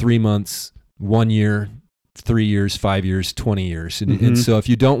 month, 3 months, 1 year, 3 years, 5 years, 20 years. And so if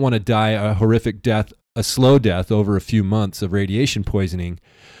you don't want to die a horrific death, a slow death over a few months of radiation poisoning,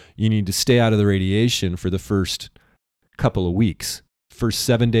 you need to stay out of the radiation for the first couple of weeks. First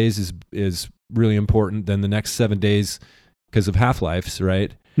 7 days is really important. Then the next 7 days, because of half-lives,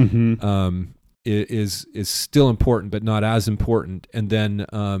 right, is still important, but not as important. And then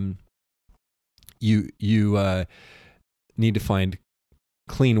you need to find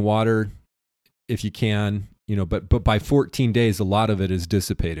clean water if you can, but by 14 days, a lot of it is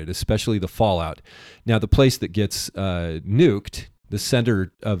dissipated, especially the fallout. Now, the place that gets nuked, the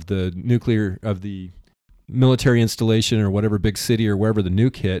center of the military installation or whatever big city or wherever the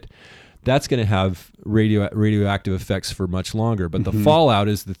nuke hit, that's going to have radioactive effects for much longer. But the fallout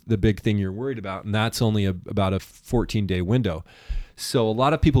is the big thing you're worried about, and that's only about a 14-day window. So a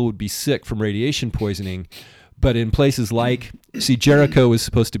lot of people would be sick from radiation poisoning. But in places like, Jericho was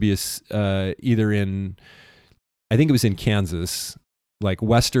supposed to be either in, I think it was in Kansas, like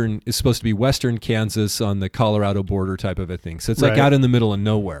it's supposed to be western Kansas on the Colorado border type of a thing. So it's like out in the middle of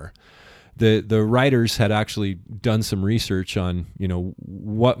nowhere. The writers had actually done some research on,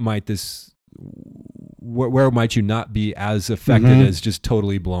 where might you not be as affected as just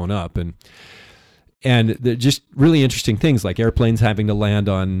totally blown up. And they're just really interesting things like airplanes having to land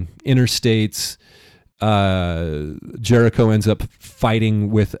on interstates. Jericho ends up fighting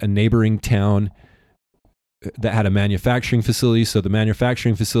with a neighboring town that had a manufacturing facility. So the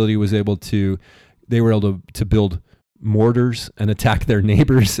manufacturing facility they were able to build mortars and attack their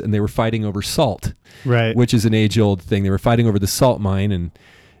neighbors, and they were fighting over salt, right? Which is an age-old thing. They were fighting over the salt mine,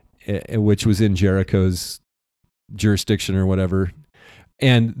 and which was in Jericho's jurisdiction or whatever.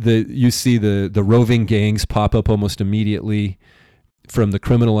 And you see the roving gangs pop up almost immediately from the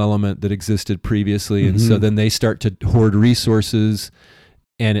criminal element that existed previously. And so then they start to hoard resources,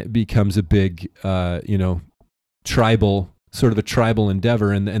 and it becomes a big, tribal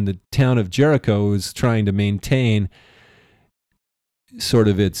endeavor. And the town of Jericho is trying to maintain sort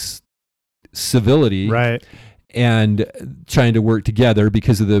of its civility. Right. And trying to work together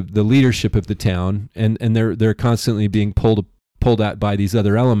because of the leadership of the town. And they're constantly being pulled at by these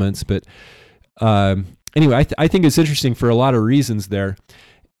other elements. But, anyway, I think it's interesting for a lot of reasons there.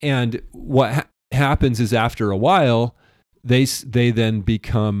 And what happens is after a while, they then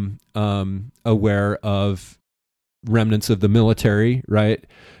become aware of remnants of the military, right?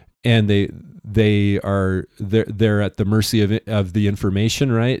 And they're at the mercy of the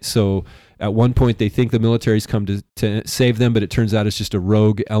information, right? So at one point they think the military's come to save them, but it turns out it's just a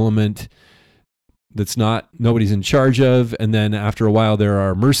rogue element that's nobody's in charge of. And then after a while, there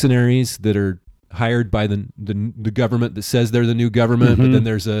are mercenaries that are hired by the government that says they're the new government, but Mhm. then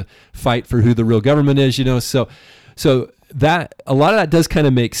there's a fight for who the real government is, so that a lot of that does kind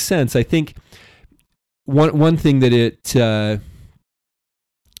of make sense. I think one thing that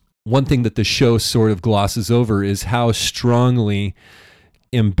the show sort of glosses over is how strongly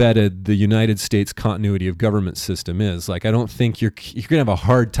embedded the United States continuity of government system is. Like, I don't think you're going to have a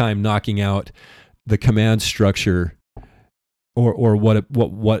hard time knocking out the command structure or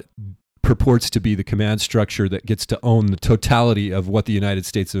what purports to be the command structure that gets to own the totality of what the United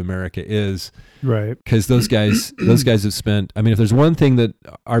States of America is. Right. Because those guys have spent, I mean, if there's one thing that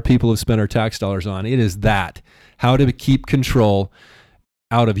our people have spent our tax dollars on, it is that. How to keep control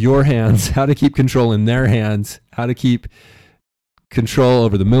out of your hands, how to keep control in their hands, how to keep control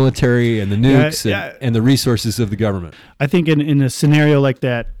over the military and the nukes and the resources of the government. I think in a scenario like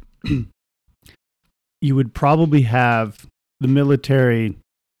that, you would probably have the military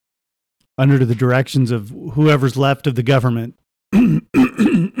under the directions of whoever's left of the government,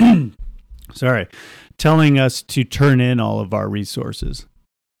 telling us to turn in all of our resources.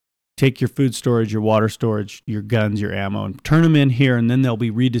 Take your food storage, your water storage, your guns, your ammo, and turn them in here, and then they'll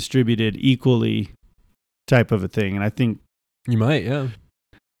be redistributed equally, type of a thing. And I think you might, yeah,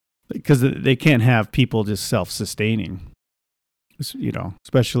 because they can't have people just self-sustaining,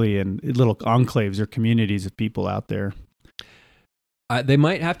 especially in little enclaves or communities of people out there. They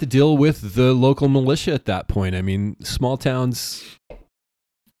might have to deal with the local militia at that point. I mean, small towns.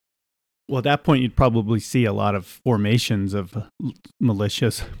 Well, at that point, you'd probably see a lot of formations of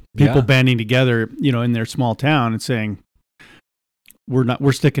militias, people banding together, in their small town and saying,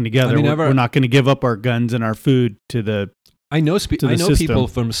 we're sticking together. I mean, we're not going to give up our guns and our food to the I know system. People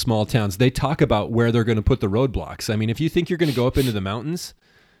from small towns, they talk about where they're going to put the roadblocks. I mean, if you think you're going to go up into the mountains,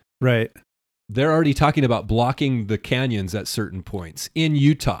 right, they're already talking about blocking the canyons at certain points in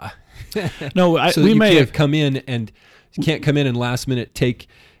Utah. No, can't come in and last minute take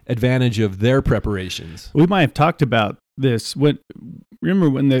advantage of their preparations. We might have talked about this. Remember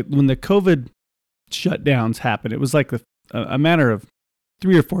when the COVID shutdowns happened? It was like a matter of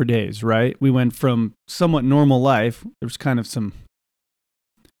 3 or 4 days, right? We went from somewhat normal life. There was kind of some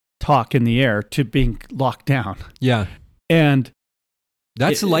talk in the air to being locked down. Yeah, and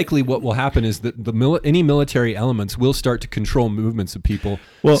that's likely what will happen is that any military elements will start to control movements of people.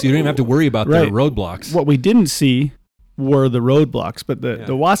 Well, so you don't even have to worry about their roadblocks. What we didn't see were the roadblocks, but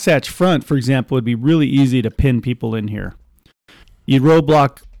the Wasatch Front, for example, would be really easy to pin people in here. You'd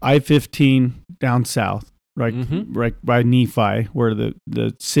roadblock I-15 down south, right, right by Nephi, where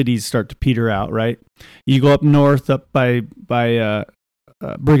the cities start to peter out, right? You go up north, up by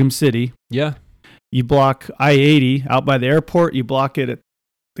Brigham City. Yeah. You block I-80 out by the airport. You block it at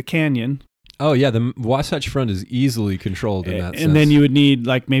the canyon. Oh, yeah. The Wasatch Front is easily controlled in that sense. And then you would need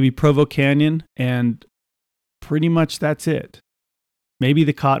maybe Provo Canyon, and pretty much that's it. Maybe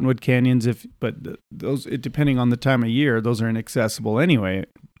the Cottonwood Canyons, but those, depending on the time of year, those are inaccessible anyway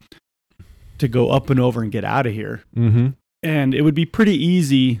to go up and over and get out of here. Mm-hmm. And it would be pretty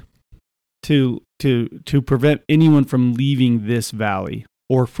easy to prevent anyone from leaving this valley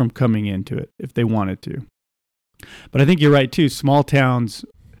or from coming into it if they wanted to. But I think you're right too. Small towns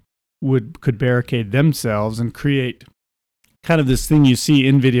could barricade themselves and create kind of this thing you see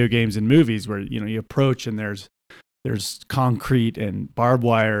in video games and movies where you approach and there's concrete and barbed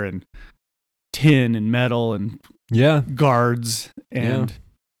wire and tin and metal and guards and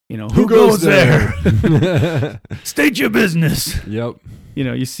who goes there? State your business. Yep.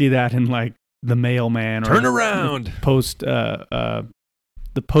 You see that in The Mailman or Turn around.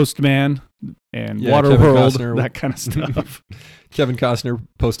 The Postman and Waterworld, that kind of stuff. Kevin Costner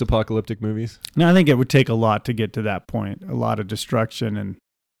post-apocalyptic movies. No, I think it would take a lot to get to that point. A lot of destruction, and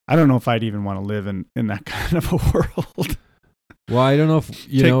I don't know if I'd even want to live in that kind of a world. Well, I don't know if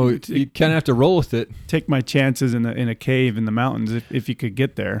you kind of have to roll with it. Take my chances in a cave in the mountains if you could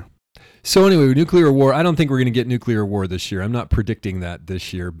get there. So anyway, nuclear war. I don't think we're going to get nuclear war this year. I'm not predicting that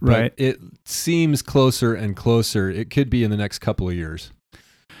this year, but it seems closer and closer. It could be in the next couple of years.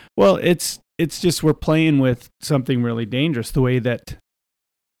 Well, it's just we're playing with something really dangerous. The way that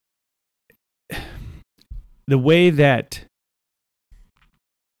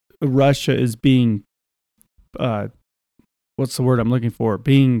Russia is being, what's the word I'm looking for?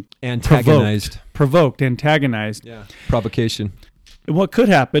 Being antagonized, antagonized. Yeah, provocation. And what could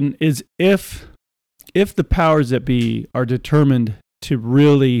happen is if the powers that be are determined to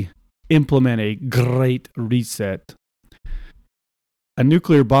really implement a great reset, a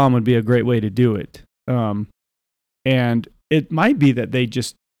nuclear bomb would be a great way to do it. And it might be that they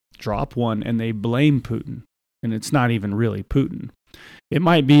just drop one and they blame Putin, and it's not even really Putin. It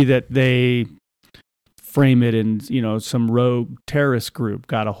might be that they frame it in, some rogue terrorist group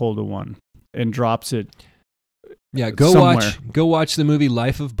got a hold of one and drops it. Yeah, somewhere. go watch the movie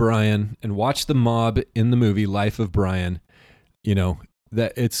Life of Brian and watch the mob in the movie Life of Brian.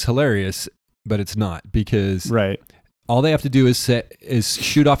 That it's hilarious, but it's not, because Right. all they have to do is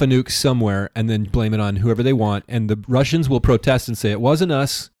shoot off a nuke somewhere and then blame it on whoever they want, and the Russians will protest and say it wasn't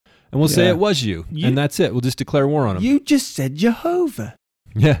us, and we'll say Yeah. it was you, and that's it. We'll just declare war on them. You just said Jehovah.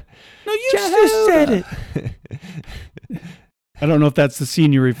 Yeah. No, you just said it. I don't know if that's the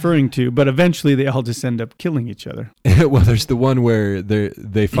scene you're referring to, but eventually they all just end up killing each other. Well, there's the one where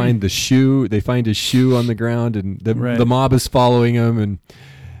they find the shoe. They find his shoe on the ground, and the mob is following him. And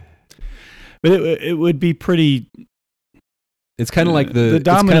but it would be pretty. It's kind of like the it's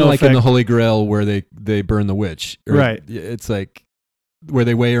kind domino of like in effect. the Holy Grail where they burn the witch. Or Right. It's like where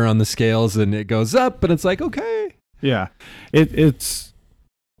they weigh her on the scales and it goes up, and it's like, okay. Yeah, it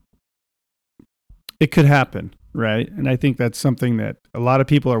could happen, right? And I think that's something that a lot of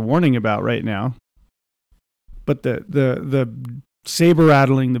people are warning about right now. But the saber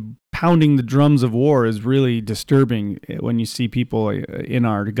rattling, the pounding the drums of war is really disturbing when you see people in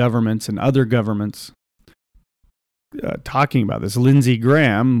our governments and other governments talking about this. Lindsey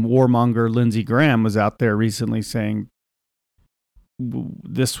Graham, warmonger Lindsey Graham, was out there recently saying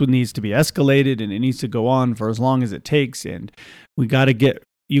this needs to be escalated and it needs to go on for as long as it takes. And we got to get,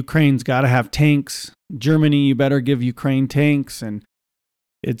 Ukraine's got to have tanks. Germany, you better give Ukraine tanks. And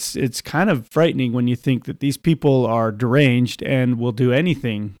it's kind of frightening when you think that these people are deranged and will do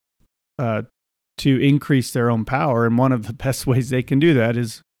anything to increase their own power. And one of the best ways they can do that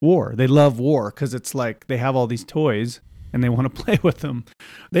is war. They love war because it's like they have all these toys and they want to play with them.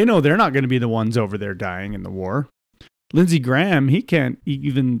 They know they're not going to be the ones over there dying in the war. Lindsey Graham, he can't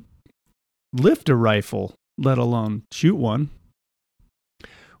even lift a rifle, let alone shoot one.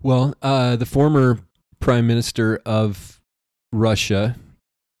 Well, the former prime minister of Russia,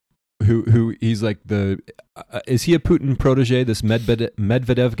 who he's like is he a Putin protege? This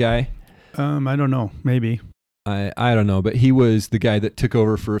Medvedev guy? I don't know. Maybe. I don't know, but he was the guy that took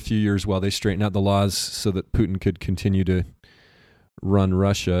over for a few years while they straightened out the laws so that Putin could continue to run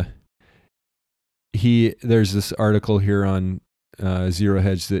Russia. There's this article here on Zero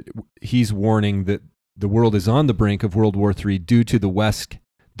Hedge that he's warning that the world is on the brink of World War III due to the West's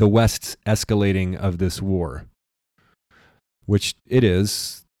escalating of this war, which it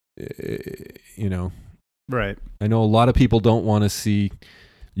is, Right. I know a lot of people don't want to see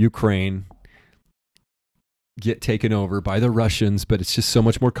Ukraine get taken over by the Russians, but it's just so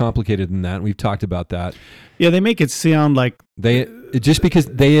much more complicated than that. And we've talked about that. Yeah, they make it sound like just because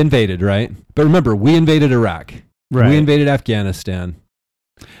they invaded, right? But remember, we invaded Iraq. Right. We invaded Afghanistan.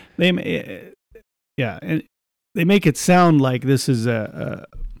 And they make it sound like this is an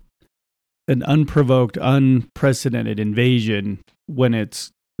unprovoked, unprecedented invasion when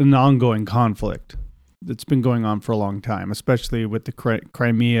it's an ongoing conflict that's been going on for a long time, especially with the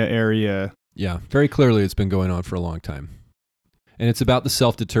Crimea area. Yeah, very clearly it's been going on for a long time. And it's about the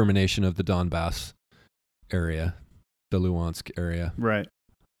self-determination of the Donbass area, the Luhansk area. Right.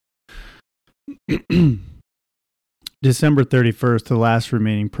 December 31st, the last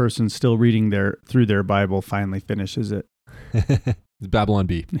remaining person still reading through their Bible finally finishes it. It's Babylon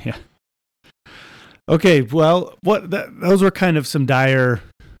B. Yeah. Okay, well, those were kind of some dire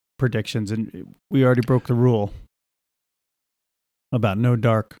predictions, and we already broke the rule about no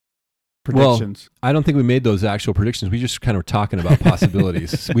dark predictions. Well, I don't think we made those actual predictions. We just kind of were talking about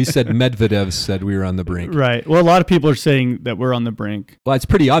possibilities. We said Medvedev said we were on the brink. Right. Well, a lot of people are saying that we're on the brink. Well, it's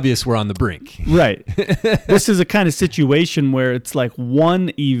pretty obvious we're on the brink. Right. This is a kind of situation where it's like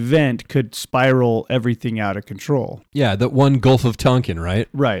one event could spiral everything out of control. Yeah, that one Gulf of Tonkin, right?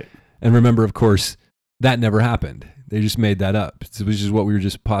 Right. And remember, of course, that never happened. They just made that up, which is what we were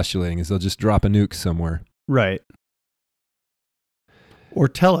just postulating, is they'll just drop a nuke somewhere. Right. Or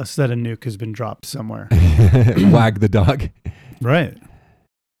tell us that a nuke has been dropped somewhere. Wag the dog. Right.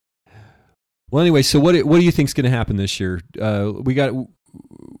 Well, anyway, so what do you think is going to happen this year?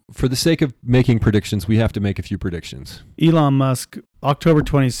 For the sake of making predictions, we have to make a few predictions. Elon Musk, October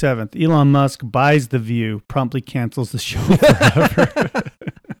 27th, Elon Musk buys The View, promptly cancels the show forever.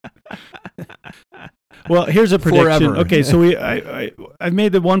 Well, here's a prediction. Forever. Okay, so I've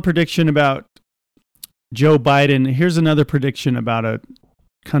made the one prediction about Joe Biden. Here's another prediction about a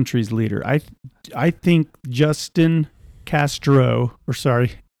country's leader. I think Justin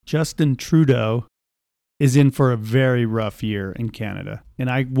Trudeau is in for a very rough year in Canada. And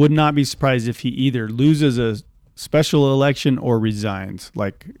I would not be surprised if he either loses a special election or resigns,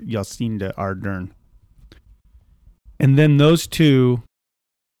 like Jacinda Ardern. And then those two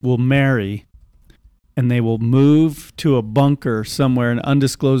will marry, and they will move to a bunker somewhere, an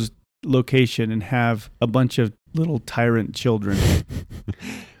undisclosed location, and have a bunch of little tyrant children.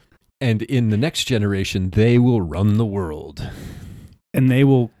 And in the next generation, they will run the world. And they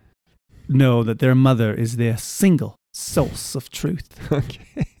will know that their mother is their single source of truth.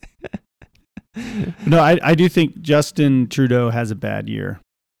 Okay. No, I do think Justin Trudeau has a bad year.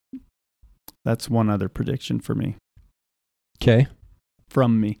 That's one other prediction for me. Okay.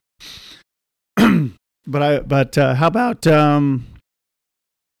 From me. But how about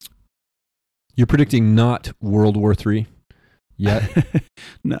You're predicting not World War III yet?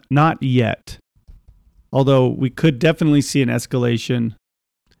 Not yet. Although we could definitely see an escalation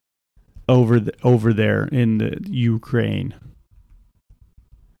over there in the Ukraine.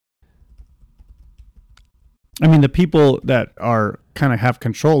 I mean, the people that are kind of have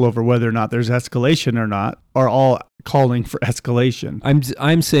control over whether or not there's escalation or not are all calling for escalation.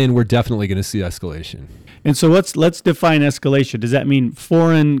 I'm saying we're definitely going to see escalation. And so let's define escalation. Does that mean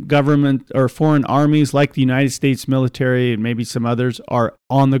foreign government or foreign armies like the United States military and maybe some others are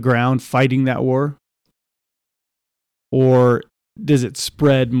on the ground fighting that war? Or does it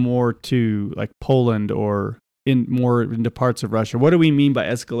spread more to like Poland or more into parts of Russia? What do we mean by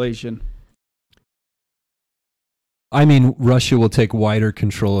escalation? I mean, Russia will take wider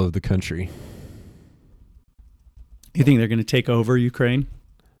control of the country. You think they're going to take over Ukraine?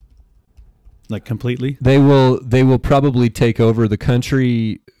 Like completely? They will probably take over the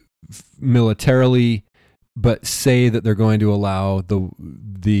country militarily, but say that they're going to allow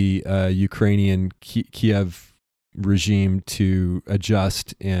the Ukrainian Kiev regime to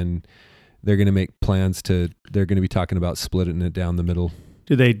adjust, and they're going to make plans they're going to be talking about splitting it down the middle.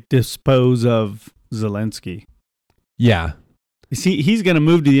 Do they dispose of Zelensky? Yeah. You see, he's going to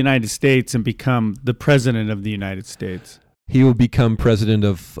move to the United States and become the president of the United States. He will become president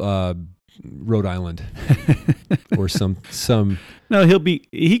of Rhode Island or some. No,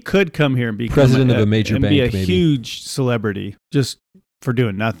 he could come here and be president of a major bank, be a maybe. Huge celebrity just for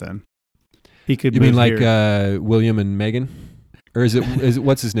doing nothing. He could. You mean like here. William and Meghan, or is it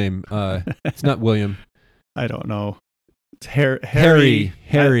what's his name? It's not William. I don't know. It's Harry.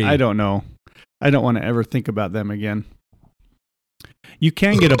 I don't know. I don't want to ever think about them again. You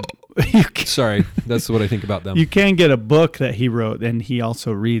can get Sorry, that's what I think about them. You can get a book that he wrote, and he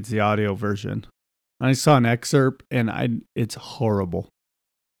also reads the audio version. I saw an excerpt, and it's horrible.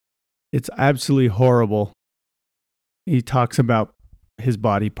 It's absolutely horrible. He talks about his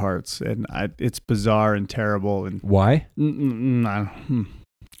body parts, and it's bizarre and terrible. And why? November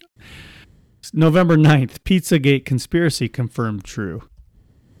 9th, Pizzagate conspiracy confirmed true.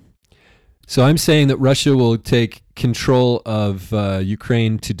 So I'm saying that Russia will take control of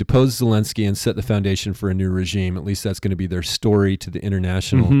Ukraine to depose Zelensky and set the foundation for a new regime. At least that's going to be their story to the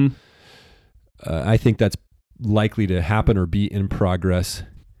international. Mm-hmm. I think that's likely to happen or be in progress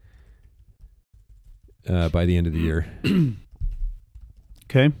by the end of the year.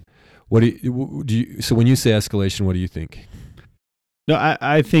 Okay. What do you? So when you say escalation, what do you think? No,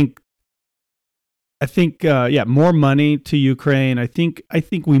 I think more money to Ukraine. I think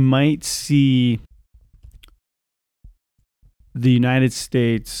we might see the United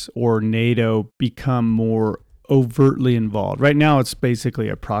States or NATO become more overtly involved. Right now, it's basically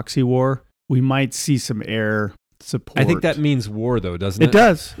a proxy war. We might see some air support. I think that means war, though, doesn't it?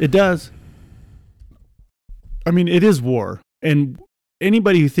 It does. I mean, it is war. And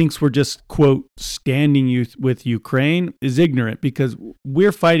anybody who thinks we're just, quote, standing with Ukraine is ignorant, because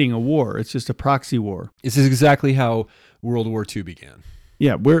we're fighting a war. It's just a proxy war. This is exactly how World War II began.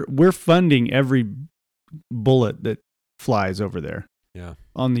 Yeah, we're funding every bullet that flies over there. Yeah.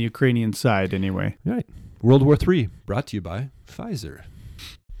 On the Ukrainian side, anyway. Right. World War III, brought to you by Pfizer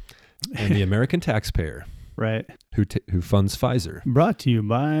and the American taxpayer. Right. Who funds Pfizer. Brought to you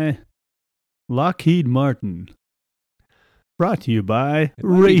by Lockheed Martin. Brought to you by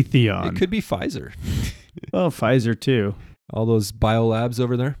Raytheon. It could be Pfizer. Well, Pfizer too. All those biolabs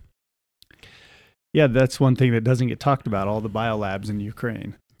over there. Yeah, that's one thing that doesn't get talked about, all the biolabs in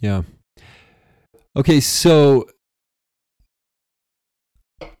Ukraine. Yeah. Okay, so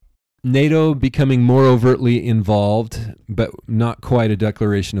NATO becoming more overtly involved, but not quite a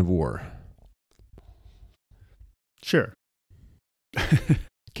declaration of war. Sure.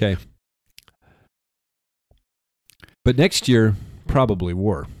 Okay. But next year, probably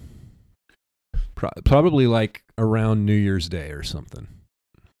war. Probably like around New Year's Day or something.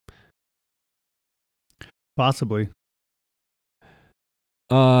 Possibly.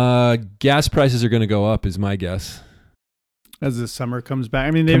 Gas prices are going to go up, is my guess. As the summer comes back.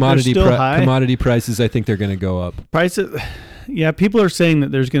 I mean, they're still high. Commodity prices, I think they're going to go up. Prices, Yeah, people are saying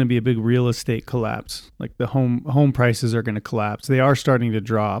that there's going to be a big real estate collapse. Like the home prices are going to collapse. They are starting to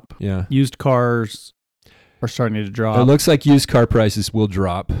drop. Yeah. Used cars are starting to It drop. looks like used car prices will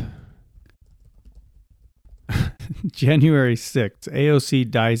drop. January 6th,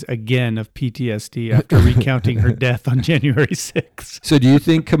 AOC dies again of PTSD after recounting her death on January 6th. So do you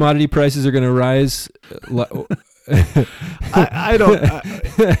think commodity prices are going to rise? I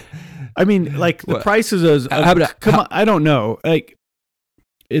don't. I mean, like the prices I don't know. Like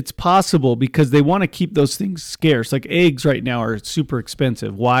it's possible because they want to keep those things scarce. Like eggs right now are super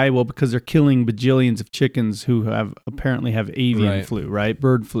expensive. Why? Well, because they're killing bajillions of chickens who apparently have avian flu, right?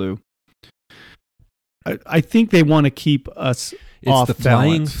 Bird flu. I think they want to keep us off balance. It's the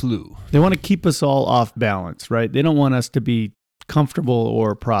flying flu. They want to keep us all off balance, right? They don't want us to be comfortable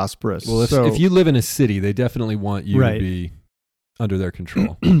or prosperous. Well, if you live in a city, they definitely want you to be under their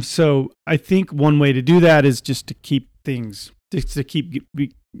control. So I think one way to do that is just to keep things,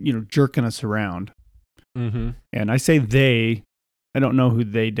 jerking us around. Mm-hmm. And I say they, I don't know who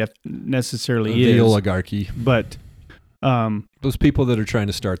they necessarily is. The oligarchy. But those people that are trying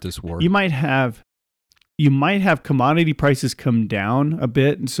to start this war. You might have commodity prices come down a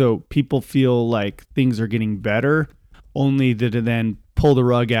bit, and so people feel like things are getting better, only to then pull the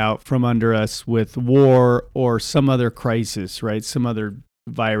rug out from under us with war or some other crisis, right? Some other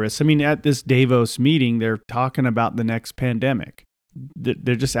virus. I mean, at this Davos meeting, they're talking about the next pandemic.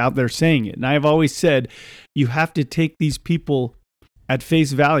 They're just out there saying it. And I've always said, you have to take these people at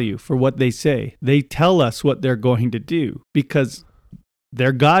face value for what they say. They tell us what they're going to do because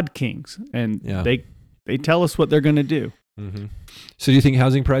they're God kings, and they tell us what they're going to do. Mm-hmm. So do you think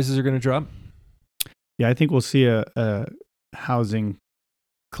housing prices are going to drop? Yeah, I think we'll see a housing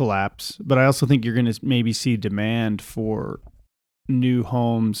collapse, but I also think you're going to maybe see demand for new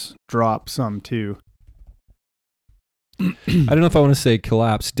homes drop some too. I don't know if I want to say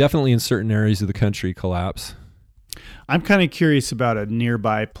collapse. Definitely in certain areas of the country, collapse. I'm kind of curious about a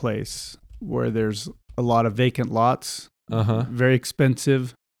nearby place where there's a lot of vacant lots, very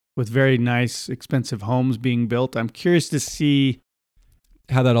expensive, with very nice, expensive homes being built. I'm curious to see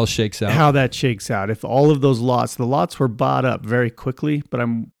how that all shakes out. If all of those lots, the lots were bought up very quickly, but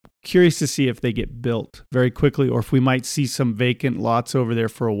I'm curious to see if they get built very quickly, or if we might see some vacant lots over there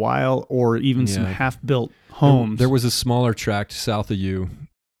for a while, or even some half-built homes. There was a smaller tract south of you,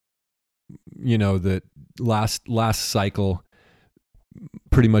 that last cycle,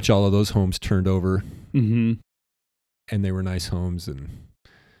 pretty much all of those homes turned over. Mm-hmm. And they were nice homes, and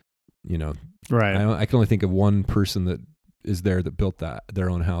right. I can only think of one person that is there that built their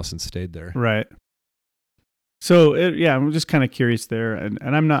own house and stayed there. Right. So I'm just kind of curious there, and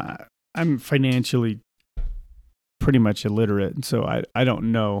I'm financially pretty much illiterate, and so I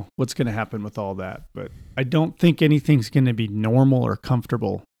don't know what's going to happen with all that, but I don't think anything's going to be normal or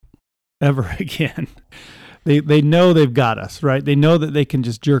comfortable ever again. They know they've got us, right? They know that they can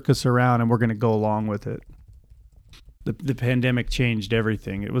just jerk us around and we're going to go along with it. The pandemic changed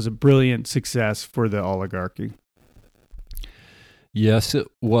everything. It was a brilliant success for the oligarchy. Yes, it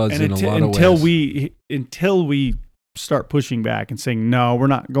was in a lot of ways. Until we start pushing back and saying, no, we're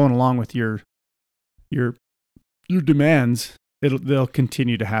not going along with your demands, they'll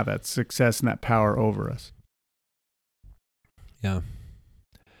continue to have that success and that power over us. Yeah.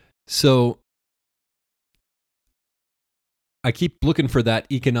 So I keep looking for that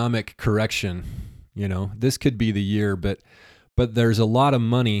economic correction. This could be the year, but there's a lot of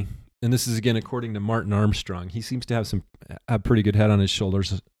money, and this is again according to Martin Armstrong. He seems to have a pretty good head on his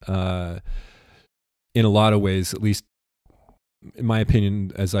shoulders, in a lot of ways, at least in my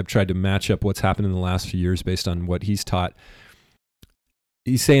opinion, as I've tried to match up what's happened in the last few years based on what he's taught.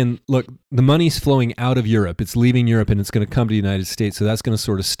 He's saying, look, the money's flowing out of Europe. It's leaving Europe and it's going to come to the United States. So that's going to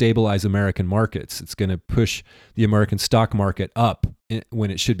sort of stabilize American markets. It's going to push the American stock market up when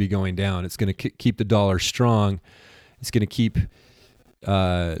it should be going down. It's going to keep the dollar strong. It's going to keep,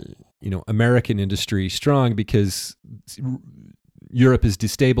 American industry strong because Europe is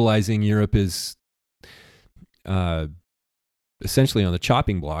destabilizing. Europe is essentially on the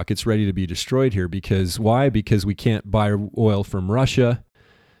chopping block. It's ready to be destroyed here because why? Because we can't buy oil from Russia.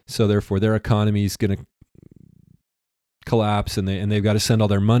 So therefore, their economy is going to collapse, and they've got to send all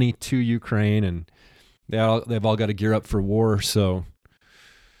their money to Ukraine, and they've all got to gear up for war. So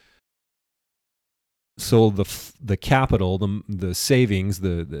the capital, the savings,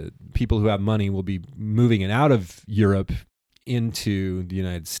 the people who have money will be moving it out of Europe into the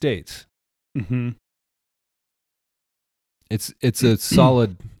United States. Mm-hmm. It's a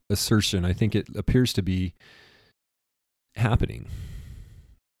solid assertion. I think it appears to be happening.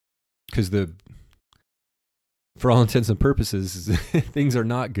 Because for all intents and purposes, things are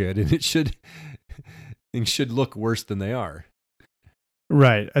not good, and things should look worse than they are.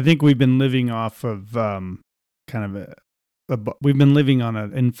 Right. I think we've been living off of kind of we've been living on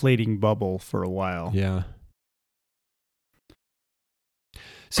an inflating bubble for a while. Yeah.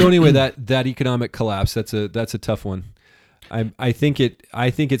 So anyway, that economic collapse, that's a tough one. I think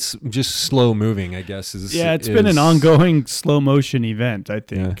it's just slow moving, I guess. It's been an ongoing slow motion event, I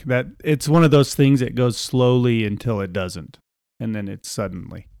think. That it's one of those things that goes slowly until it doesn't. And then it's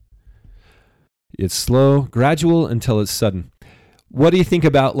suddenly. It's slow, gradual until it's sudden. What do you think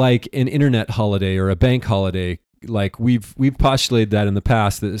about like an internet holiday or a bank holiday? Like we've postulated that in the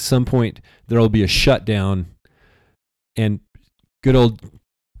past, that at some point there will be a shutdown, and good old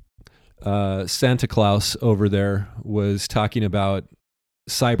Santa Claus over there was talking about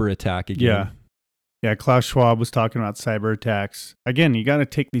cyber attack again. Yeah. Klaus Schwab was talking about cyber attacks. Again, you got to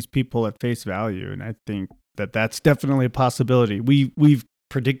take these people at face value, and I think that that's definitely a possibility. We've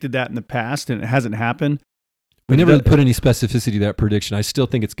predicted that in the past, and it hasn't happened. We never put any specificity to that prediction. I still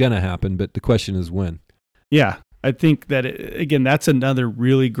think it's going to happen, but the question is when. Yeah, I think that again, that's another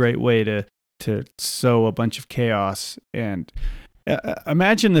really great way to sow a bunch of chaos. And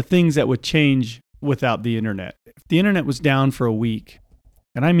imagine the things that would change without the internet. If the internet was down for a week,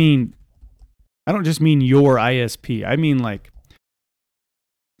 and I don't just mean your ISP. I mean like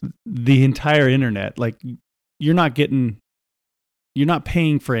the entire internet. Like you're not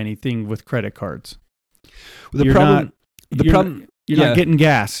paying for anything with credit cards. You're not getting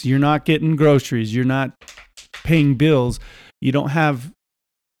gas. You're not getting groceries. You're not paying bills. You don't have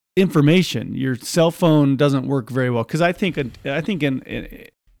information. Your cell phone doesn't work very well. Because I think in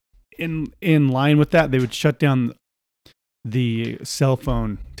line with that, they would shut down the cell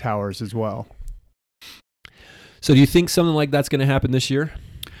phone towers as well. So do you think something like that's going to happen this year?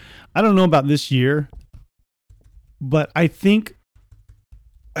 I don't know about this year, but I think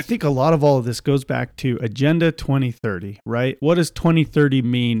a lot of all of this goes back to Agenda 2030, right? What does 2030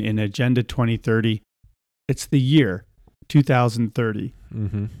 mean in Agenda 2030? It's the year 2030.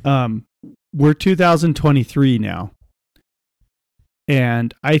 Mm-hmm. We're 2023 now.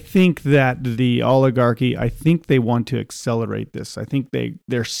 And I think that the oligarchy, I think they want to accelerate this. I think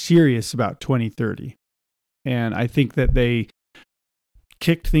they're serious about 2030. And I think that they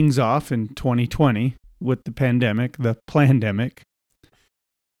kicked things off in 2020 with the pandemic, the plandemic.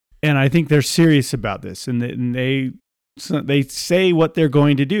 And I think they're serious about this, and they say what they're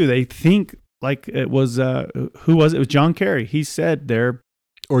going to do. They think like it was who was it? It was John Kerry. He said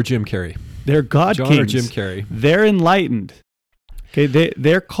or Jim Carrey. They're God John kings. Or Jim Carrey. They're enlightened. Okay,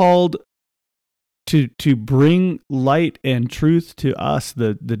 they're called to bring light and truth to us,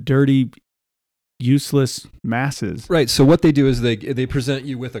 the dirty, useless masses. Right. So what they do is they present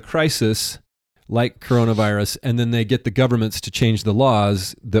you with a crisis like coronavirus, and then they get the governments to change the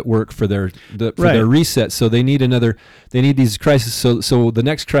laws that work for their reset. So they need these crises. So the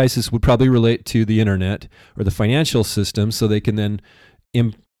next crisis would probably relate to the internet or the financial system, so they can then.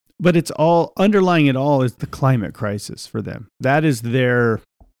 But it's all underlying it all is the climate crisis for them. That is their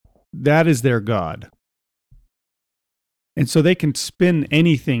God. And so they can spin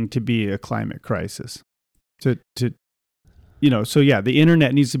anything to be a climate crisis. The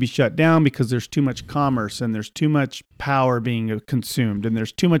internet needs to be shut down because there's too much commerce and there's too much power being consumed and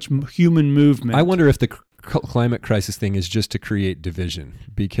there's too much human movement. I wonder if the climate crisis thing is just to create division,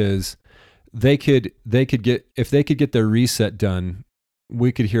 because they could get, if they could get their reset done,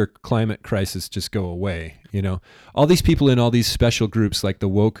 we could hear climate crisis just go away. You know, all these people in all these special groups, like the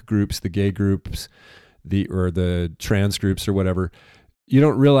woke groups, the gay groups, or the trans groups or whatever, you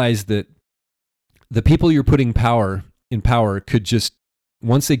don't realize that the people you're putting in power could just,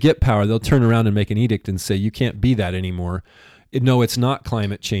 once they get power, they'll turn around and make an edict and say, you can't be that anymore. No, it's not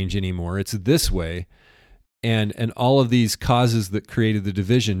climate change anymore. It's this way. And all of these causes that created the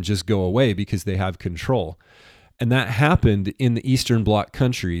division just go away because they have control. And that happened in the Eastern Bloc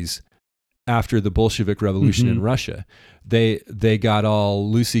countries after the Bolshevik Revolution in Russia. They got all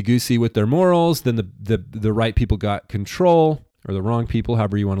loosey-goosey with their morals. Then the right people got control, or the wrong people,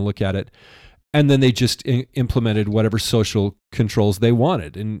 however you want to look at it. And then they just implemented whatever social controls they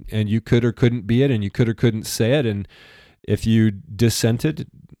wanted. And you could or couldn't be it, and you could or couldn't say it. And if you dissented,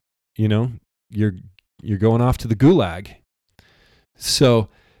 you're going off to the gulag. So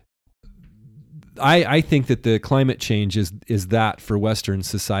I think that the climate change is that for Western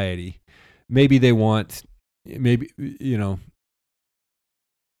society. Maybe they want, I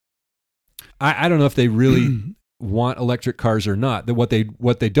don't know if they really want electric cars or not. That what they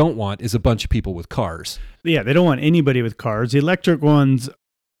don't want is a bunch of people with cars. Yeah, they don't want anybody with cars. The electric ones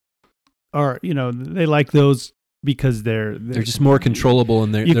are, they like those because they're just more controllable,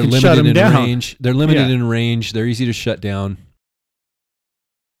 and they're You can limited shut 'em in down. range. They're limited Yeah. in range. They're easy to shut down.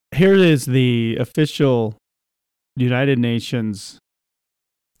 Here is the official United Nations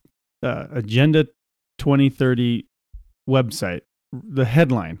Agenda 2030 website. The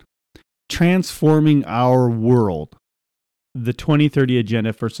headline: Transforming Our World, the 2030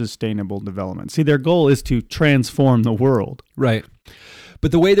 Agenda for Sustainable Development. See, their goal is to transform the world. Right.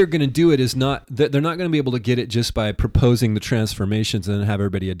 But the way they're going to do it is not that they're not going to be able to get it just by proposing the transformations and then have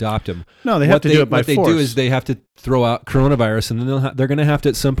everybody adopt them. No, they have to do it by what force. What they do is they have to throw out coronavirus, and then they're going to have to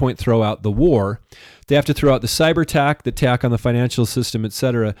at some point throw out the war. They have to throw out the cyber attack, the attack on the financial system, et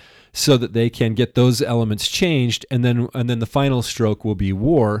cetera, so that they can get those elements changed, and then the final stroke will be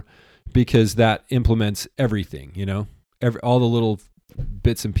war, because that implements everything, all the little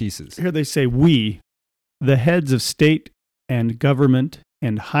bits and pieces. Here they say, we, the heads of state and government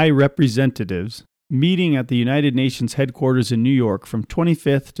and high representatives, meeting at the United Nations headquarters in New York from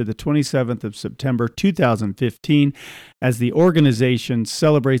 25th to the 27th of September 2015, as the organization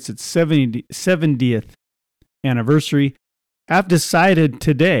celebrates its 70th anniversary, have decided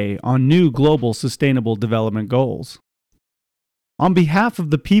today on new global sustainable development goals. On behalf of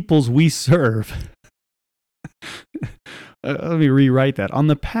the peoples we serve, let me rewrite that.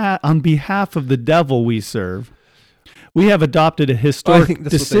 On behalf of the devil we serve, we have adopted a historic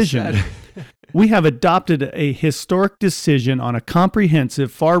decision. We have adopted a historic decision on a comprehensive,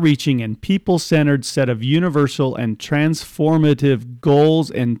 far-reaching, and people-centered set of universal and transformative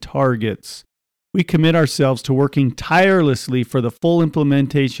goals and targets. We commit ourselves to working tirelessly for the full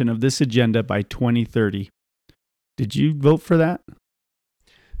implementation of this agenda by 2030. Did you vote for that?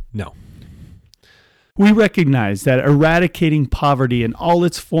 No. We recognize that eradicating poverty in all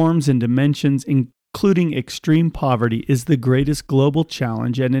its forms and dimensions, including extreme poverty, is the greatest global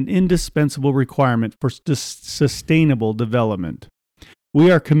challenge and an indispensable requirement for sustainable development. We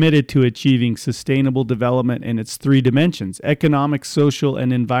are committed to achieving sustainable development in its three dimensions: economic, social,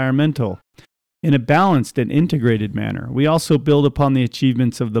 and environmental, in a balanced and integrated manner. We also build upon the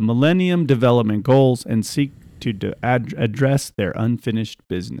achievements of the Millennium Development Goals and seek to address their unfinished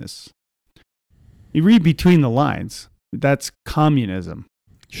business. You read between the lines. That's communism.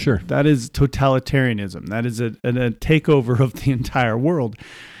 Sure. That is totalitarianism. That is a takeover of the entire world,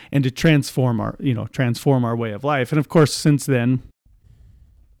 and to transform our way of life. And of course, since then,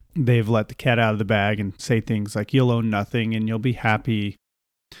 they've let the cat out of the bag and say things like, you'll own nothing and you'll be happy.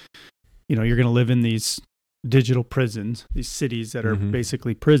 You're going to live in these digital prisons, these cities that are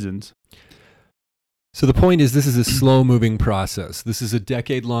basically prisons. So the point is, this is a slow-moving process. This is a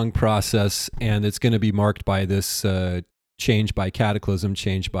decade-long process, and it's going to be marked by this change by cataclysm,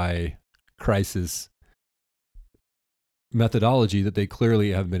 change by crisis methodology that they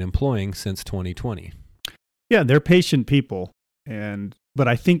clearly have been employing since 2020. Yeah, they're patient people, but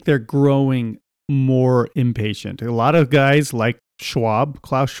I think they're growing more impatient. A lot of guys like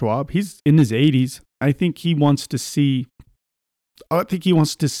Klaus Schwab, he's in his 80s. I think he wants to see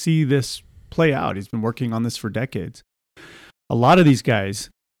this play out. He's been working on this for decades. A lot of these guys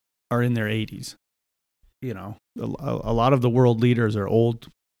are in their 80s. A lot of the world leaders are old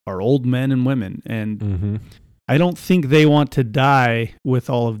men and women, and I don't think they want to die with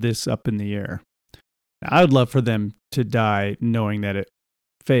all of this up in the air. Now, I would love for them to die knowing that it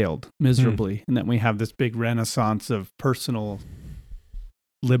failed miserably and that we have this big renaissance of personal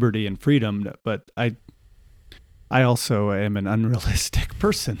liberty and freedom, but I also am an unrealistic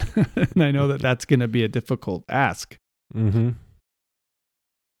person, and I know that that's going to be a difficult ask.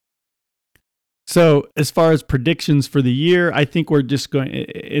 So as far as predictions for the year, I think we're just going,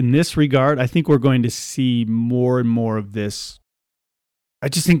 in this regard, I think we're going to see more and more of this. I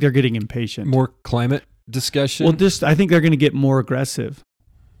just think they're getting impatient. More climate discussion? Well, I think they're going to get more aggressive.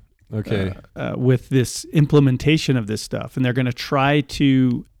 Okay. With this implementation of this stuff. And they're going to try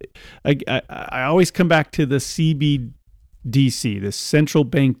to, I always come back to the CBDC, the central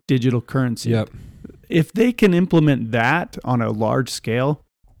bank digital currency. Yep. If they can implement that on a large scale,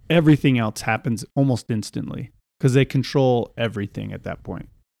 everything else happens almost instantly because they control everything at that point.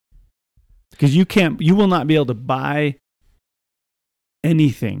 Because you will not be able to buy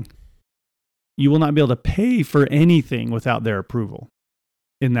anything. You will not be able to pay for anything without their approval.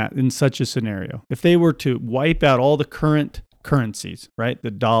 In such a scenario, if they were to wipe out all the current currencies, right? The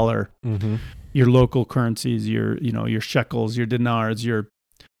dollar, your local currencies, your shekels, your dinars, your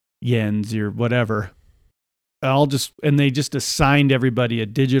yens, your whatever, and they just assigned everybody a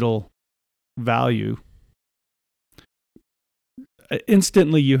digital value.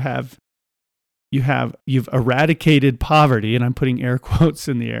 Instantly, you have you've eradicated poverty, and I'm putting air quotes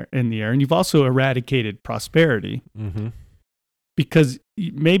in the air, and you've also eradicated prosperity. Mm-hmm. Because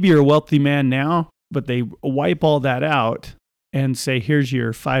maybe you're a wealthy man now, but they wipe all that out and say, here's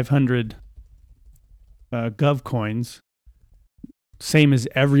your 500 Gov coins, same as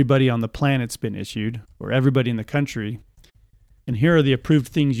everybody on the planet's been issued, or everybody in the country. And here are the approved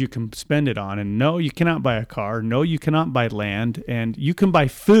things you can spend it on. And no, you cannot buy a car. No, you cannot buy land. And you can buy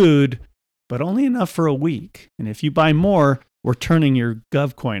food, but only enough for a week. And if you buy more, we're turning your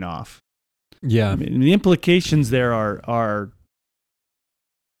Gov coin off. Yeah. I mean, the implications there are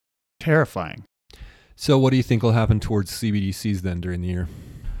terrifying. So what do you think will happen towards CBDCs then during the year?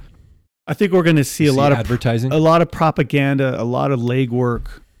 I think we're going to see a lot of advertising, a lot of propaganda, a lot of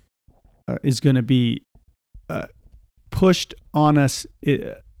legwork is going to be pushed on us.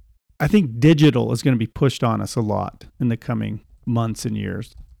 I think digital is going to be pushed on us a lot in the coming months and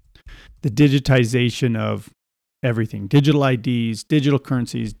years. The digitization of everything, digital IDs, digital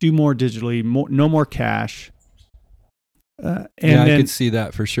currencies, do more digitally, no more cash. I could see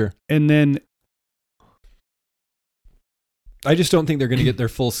that for sure. And then I just don't think they're going to get their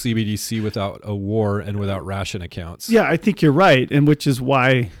full CBDC without a war and without ration accounts. Yeah, I think you're right, and which is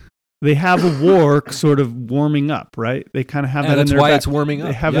why they have a war sort of warming up, right? They kind of have that in their it's warming up.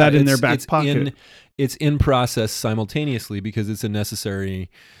 They have that in their back pocket. It's in process simultaneously because it's a necessary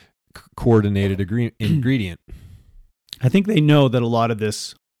coordinated ingredient. I think they know that a lot of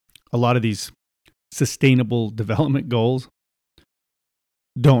these sustainable development goals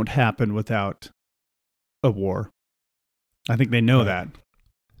don't happen without a war. I think they know that.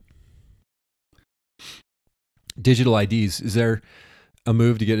 Digital IDs. Is there a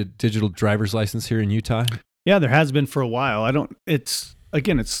move to get a digital driver's license here in Utah? Yeah, there has been for a while. It's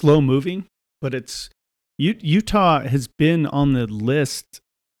slow moving, but Utah has been on the list.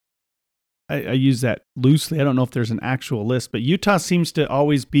 I use that loosely. I don't know if there's an actual list, but Utah seems to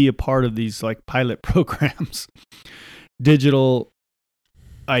always be a part of these like pilot programs. Digital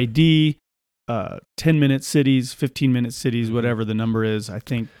ID, 10-minute cities, 15-minute cities, whatever the number is. I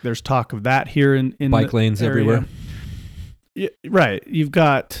think there's talk of that here in bike lanes area. everywhere. Yeah, right. You've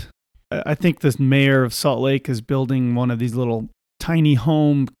got, I think this mayor of Salt Lake is building one of these little tiny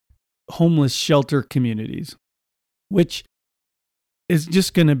homeless shelter communities, which is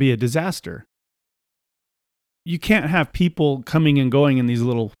just going to be a disaster. You can't have people coming and going in these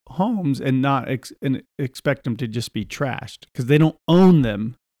little homes and not expect them to just be trashed because they don't own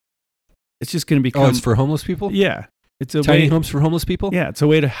them. It's just going to become... Oh, it's for homeless people? Yeah. It's a tiny homes for homeless people? Yeah, it's a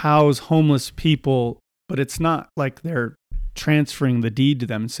way to house homeless people, but it's not like they're transferring the deed to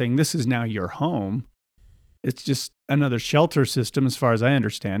them and saying, this is now your home. It's just another shelter system as far as I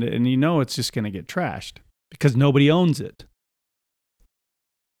understand it. And it's just going to get trashed because nobody owns it.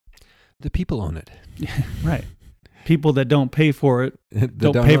 The people own it. Right. People that don't pay for it,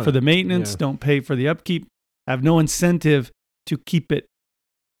 don't pay for the maintenance, don't pay for the upkeep, have no incentive to keep it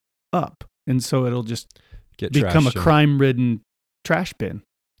up. And so it'll just become a crime-ridden trash bin.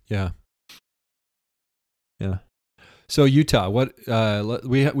 Yeah. Yeah. So Utah, what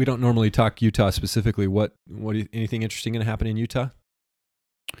we don't normally talk Utah specifically. What anything interesting going to happen in Utah?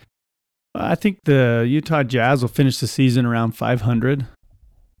 I think the Utah Jazz will finish the season around 500,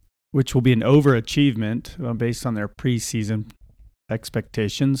 which will be an overachievement based on their preseason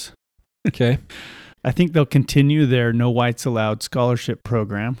expectations. Okay. I think they'll continue their No Whites Allowed scholarship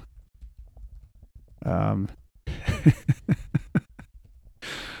program. I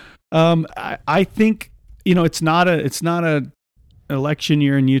think it's not a election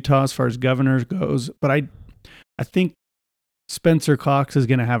year in Utah as far as governors goes, but I think Spencer Cox is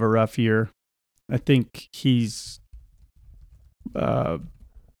going to have a rough year. I think he's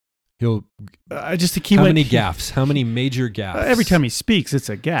he'll how many gaffes? How many major gaffes? Every time he speaks, it's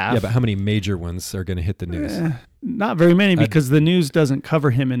a gaffe. Yeah, but how many major ones are going to hit the news? Not very many because the news doesn't cover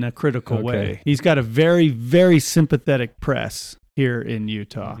him in a critical way. He's got a very, very sympathetic press here in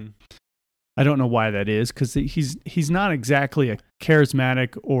Utah. Mm-hmm. I don't know why that is because he's not exactly a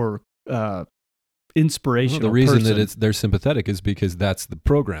charismatic or inspirational the reason person. that they're sympathetic is because that's the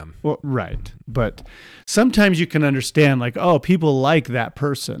program. Well, right. But sometimes you can understand like, oh, people like that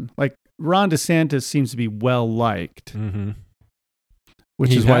person. Like Ron DeSantis seems to be well liked. Mm-hmm.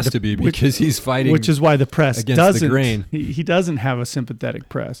 Which he is has to be because he's fighting. Which is why the press against doesn't. The grain. He doesn't have a sympathetic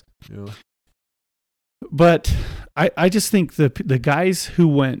press. Yeah. But I just think the guys who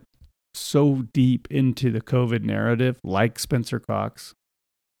went so deep into the COVID narrative, like Spencer Cox,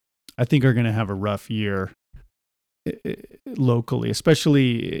 I think are going to have a rough year locally,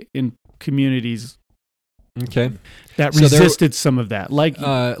 especially in communities Okay. that So there- resisted some of that, like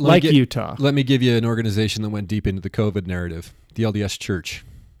Utah. Let me give you an organization that went deep into the COVID narrative, the LDS Church.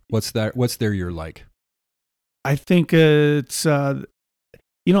 What's their year like? I think it's,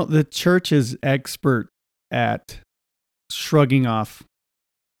 the church is expert at shrugging off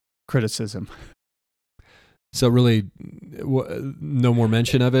criticism. So really, no more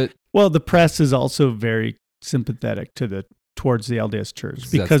mention of it? Well, the press is also very sympathetic towards the LDS Church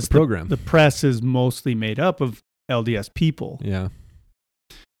That's because the program. the press is mostly made up of LDS people. Yeah.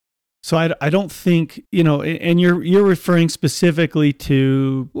 So I don't think, and you're referring specifically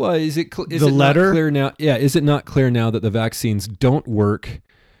to Well, is it the letter? not clear now? Yeah, is it not clear now that the vaccines don't work?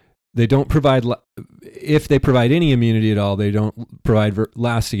 They don't provide, if they provide any immunity at all, they don't provide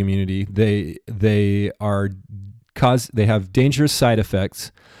lasting immunity. They have dangerous side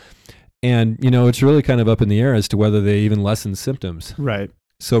effects, and it's really kind of up in the air as to whether they even lessen symptoms. Right.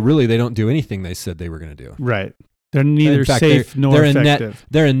 So really, they don't do anything they said they were going to do. Right. They're neither In fact, safe nor they're effective.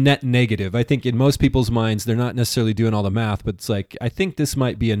 They're a net negative. I think in most people's minds, they're not necessarily doing all the math, but it's like, I think this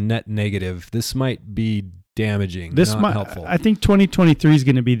might be a net negative. This might be damaging, not helpful. I think 2023 is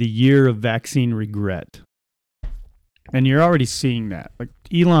going to be the year of vaccine regret. And you're already seeing that. Like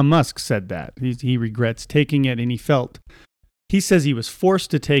Elon Musk said that. He regrets taking it, and he says he was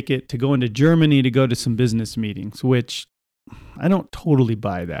forced to take it to go into Germany to go to some business meetings, which I don't totally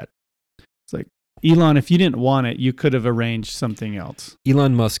buy that. It's like, Elon, if you didn't want it, you could have arranged something else.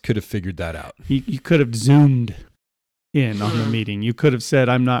 Elon Musk could have figured that out. You could have zoomed in on the meeting. You could have said,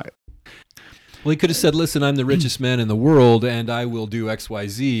 I'm not. Well, he could have said, listen, I'm the richest man in the world, and I will do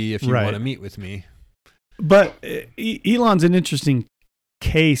XYZ if you Right. want to meet with me. But Elon's an interesting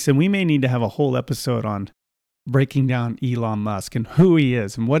case, and we may need to have a whole episode on breaking down Elon Musk and who he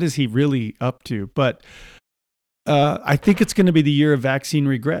is and what is he really up to. But I think it's going to be the year of vaccine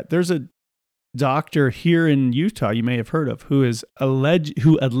regret. There's a doctor here in Utah you may have heard of who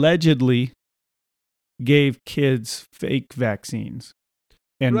allegedly gave kids fake vaccines.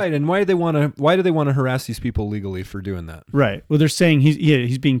 And Right, and why do they want to harass these people legally for doing that? Right. Well, they're saying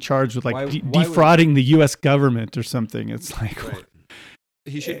he's being charged with Why would- defrauding the U.S. government or something. It's like, Right.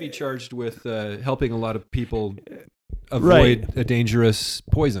 He should be charged with helping a lot of people avoid a dangerous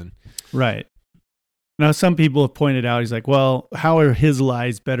poison. right. Now, some people have pointed out, he's like, well, how are his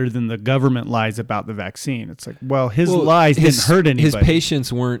lies better than the government lies about the vaccine? It's like, well, his lies didn't hurt anybody.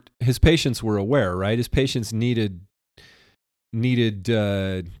 His patients were aware, right? His patients needed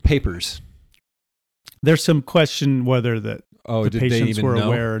papers. There's some question whether the Did they patients even were know?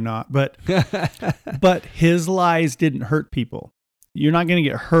 aware or not, but his lies didn't hurt people. You're not going to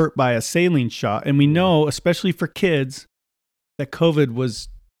get hurt by a saline shot. And we know, especially for kids, that COVID was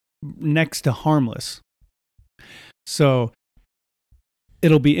next to harmless. So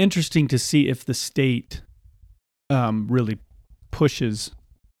it'll be interesting to see if the state really pushes,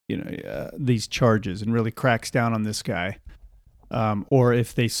 these charges and really cracks down on this guy, or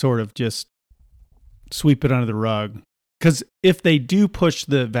if they sort of just sweep it under the rug. Because if they do push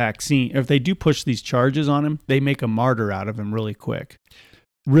the vaccine, or if they do push these charges on him, they make a martyr out of him really quick.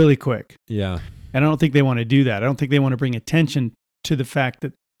 Really quick. Yeah. And I don't think they want to do that. I don't think they want to bring attention to the fact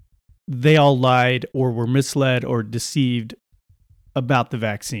that they all lied or were misled or deceived about the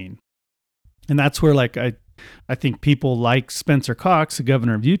vaccine. And that's where, I think people like Spencer Cox, the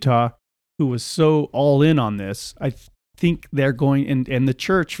governor of Utah, who was so all in on this, I think they're going, and the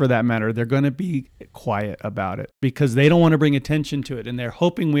church for that matter, they're going to be quiet about it because they don't want to bring attention to it. And they're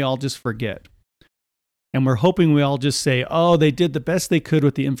hoping we all just forget. And we're hoping we all just say, oh, they did the best they could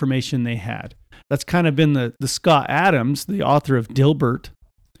with the information they had. That's kind of been the Scott Adams, the author of Dilbert,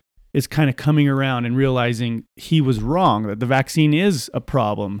 is kind of coming around and realizing he was wrong, that the vaccine is a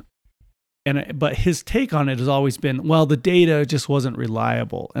problem. But his take on it has always been, well, the data just wasn't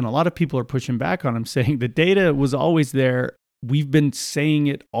reliable. And a lot of people are pushing back on him, saying the data was always there. We've been saying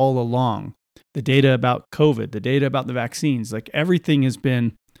it all along. The data about COVID, the data about the vaccines, everything has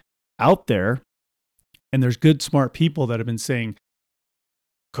been out there. And there's good, smart people that have been saying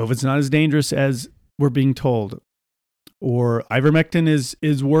COVID's not as dangerous as we're being told, or ivermectin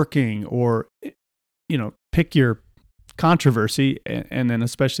is working, or, pick your controversy. And then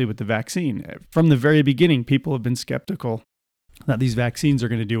especially with the vaccine, from the very beginning, people have been skeptical that these vaccines are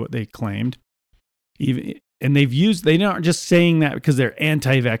going to do what they claimed. And they aren't just saying that because they're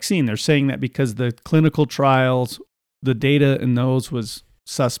anti-vaccine. They're saying that because the clinical trials, the data in those was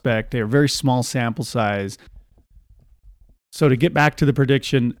suspect. They are very small sample size. So to get back to the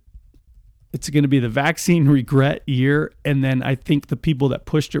prediction, it's going to be the vaccine regret year. And then I think the people that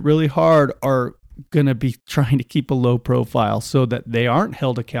pushed it really hard are going to be trying to keep a low profile so that they aren't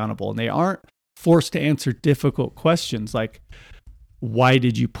held accountable and they aren't forced to answer difficult questions like, why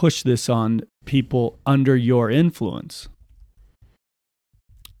did you push this on people under your influence?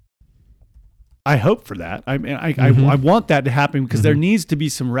 I hope for that. I mean, I want that to happen because there needs to be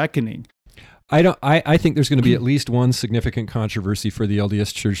some reckoning. I think there's going to be at least one significant controversy for the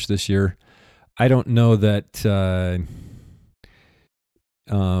LDS Church this year. I don't know that.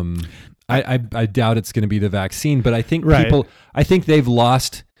 I doubt it's going to be the vaccine, but I think people. I think they've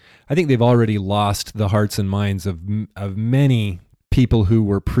lost. I think they've already lost the hearts and minds of many people who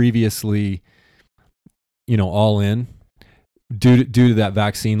were previously, all in due to that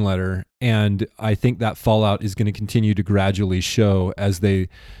vaccine letter, and I think that fallout is going to continue to gradually show as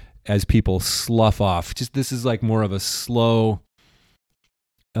people slough off. Just this is like more of a slow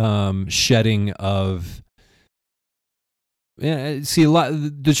shedding of. Yeah, see,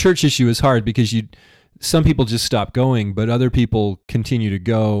 the church issue is hard because some people just stop going, but other people continue to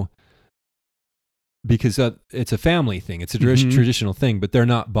go because it's a family thing. It's a traditional thing, but they're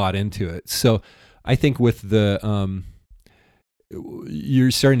not bought into it. So I think with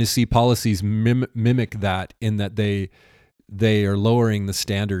you're starting to see policies mimic that in that they are lowering the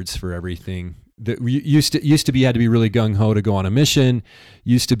standards for everything. That used to be you had to be really gung ho to go on a mission.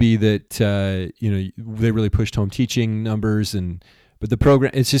 Used to be that they really pushed home teaching numbers, but the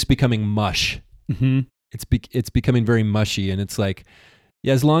program it's just becoming mush. Mm-hmm. It's becoming very mushy, and it's like,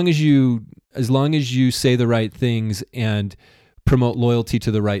 yeah, as long as you say the right things and promote loyalty to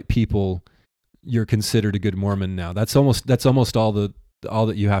the right people, you're considered a good Mormon now. That's almost all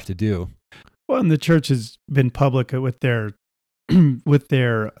that you have to do. Well, and the church has been public with their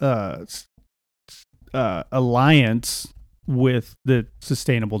alliance with the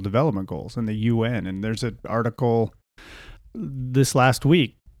Sustainable Development Goals and the UN. And there's an article this last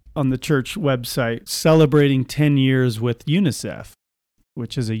week on the church website celebrating 10 years with UNICEF,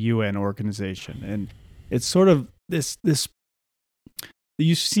 which is a UN organization. And it's sort of this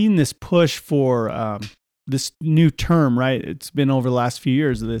you've seen this push for this new term, right? It's been over the last few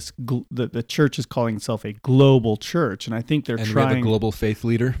years. The church is calling itself a global church, and I think they're trying. We have a global faith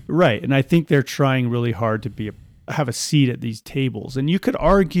leader, right? And I think they're trying really hard to have a seat at these tables. And you could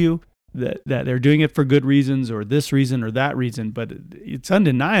argue that they're doing it for good reasons, or this reason or that reason, but it's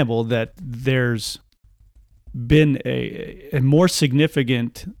undeniable that there's been a more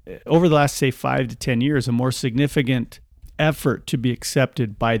significant over the last, say, 5 to 10 years, a more significant effort to be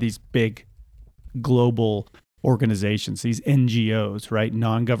accepted by these big global organizations, these NGOs, right?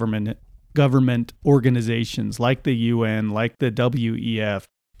 Non-government organizations like the UN, like the WEF,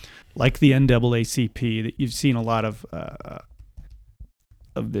 like the NAACP, that you've seen a lot of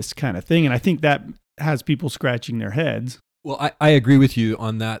this kind of thing. And I think that has people scratching their heads. Well, I agree with you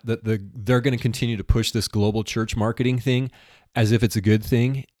on that they're going to continue to push this global church marketing thing as if it's a good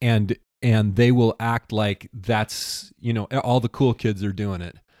thing. And they will act like that's, all the cool kids are doing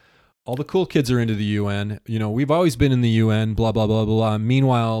it. All the cool kids are into the UN. We've always been in the UN, blah, blah, blah, blah, blah.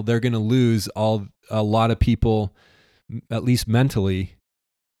 Meanwhile, they're going to lose a lot of people, at least mentally,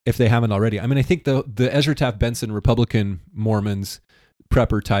 if they haven't already. I mean, I think the Ezra Taft Benson Republican Mormons,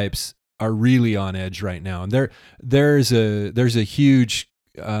 prepper types, are really on edge right now. And there's a huge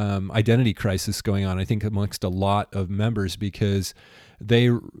identity crisis going on, I think, amongst a lot of members, because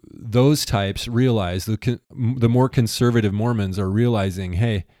those types realize, the more conservative Mormons are realizing,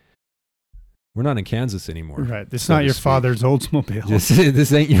 hey, we're not in Kansas anymore. Right. This is not your father's Oldsmobile.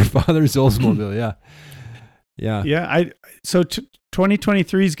 This ain't your father's Oldsmobile. Yeah. Yeah. Yeah. So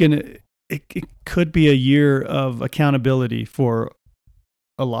 2023 is it could be a year of accountability for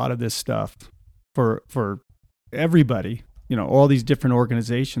a lot of this stuff for everybody, all these different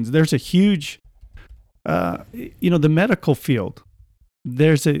organizations. There's a huge, the medical field,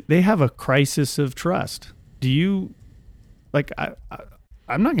 they have a crisis of trust. Do you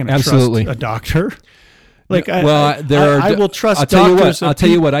I'm not going to trust a doctor. I will trust doctors. I'll tell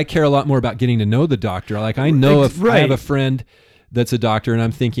you what, I care a lot more about getting to know the doctor. Like, I know if I have a friend that's a doctor and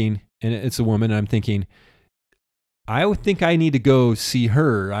I'm thinking, and it's a woman, and I'm thinking, I would think I need to go see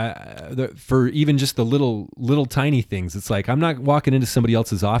her for even just the little tiny things. It's like, I'm not walking into somebody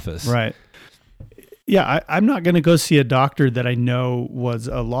else's office. Right. Yeah, I'm not going to go see a doctor that I know was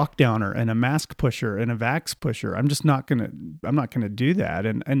a lockdowner and a mask pusher and a vax pusher. I'm not going to do that.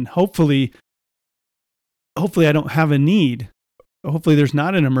 And hopefully I don't have a need. Hopefully there's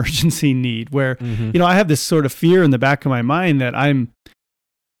not an emergency need where, I have this sort of fear in the back of my mind that I'm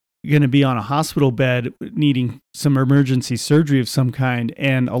going to be on a hospital bed needing some emergency surgery of some kind.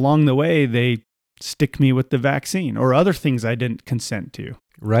 And along the way, they stick me with the vaccine or other things I didn't consent to.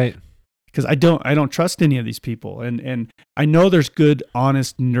 Right. because I don't trust any of these people. And I know there's good,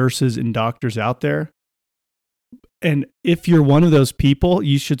 honest nurses and doctors out there. And if you're one of those people,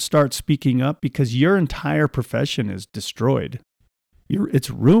 you should start speaking up, because your entire profession is destroyed. It's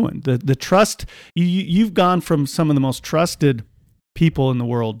ruined. The trust, you've gone from some of the most trusted people in the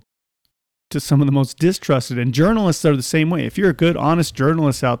world to some of the most distrusted. And journalists are the same way. If you're a good, honest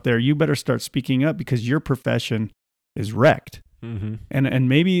journalist out there, you better start speaking up, because your profession is wrecked. Mm-hmm. And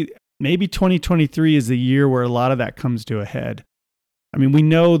maybe 2023 is the year where a lot of that comes to a head. I mean, we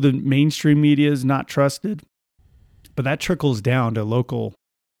know the mainstream media is not trusted, but that trickles down to local.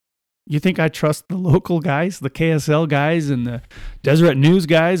 You think I trust the local guys, the KSL guys and the Deseret News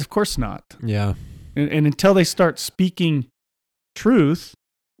guys? Of course not. Yeah. And until they start speaking truth,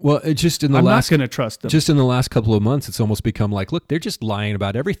 well, just in the I'm last, not going to trust them. Just in the last couple of months, it's almost become like, look, they're just lying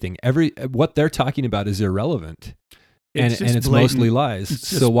about everything. What they're talking about is irrelevant, and it's mostly lies.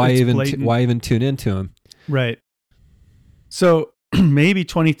 So why even tune into them? Right. So maybe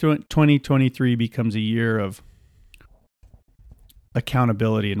 2023 becomes a year of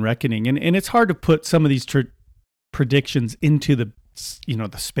accountability and reckoning, and it's hard to put some of these predictions into the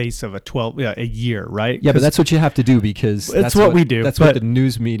space of a year, right? Yeah, but that's what you have to do, because that's what we do. That's what the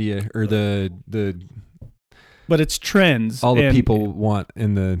news media or the but it's trends. All the people want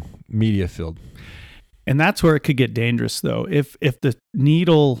in the media field, and that's where it could get dangerous, though. If the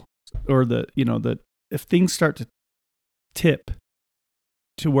needle or if things start to tip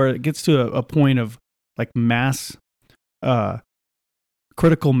to where it gets to a point of like mass.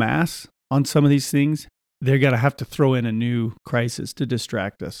 Critical mass on some of these things, they're going to have to throw in a new crisis to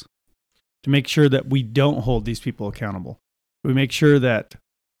distract us, to make sure that we don't hold these people accountable. We make sure that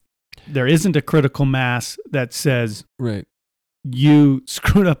there isn't a critical mass that says, right, you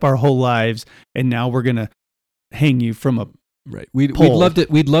screwed up our whole lives and now we're going to hang you from a right. We'd love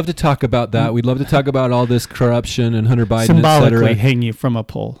to talk about that. We'd love to talk about all this corruption and Hunter Biden, symbolically hang you from a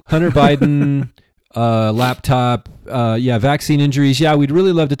pole. Hunter Biden, laptop, vaccine injuries. Yeah, we'd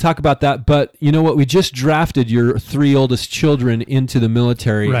really love to talk about that. But you know what? We just drafted your 3 oldest children into the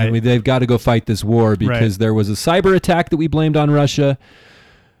military, right. And they've got to go fight this war because there was a cyber attack that we blamed on Russia,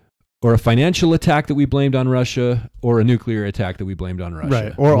 or a financial attack that we blamed on Russia, or a nuclear attack that we blamed on Russia.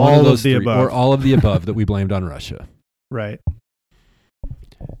 Right. Or all of the above. Or all of the above that we blamed on Russia. Right.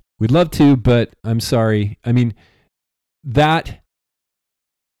 We'd love to, but I'm sorry. I mean, that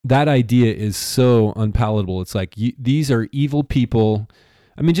idea is so unpalatable. It's like, these are evil people.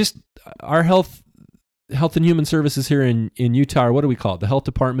 I mean, just our health and human services here in Utah, or what do we call it? The health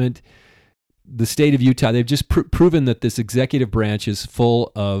department, the state of Utah, they've just proven that this executive branch is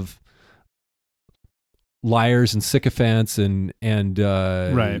full of liars and sycophants and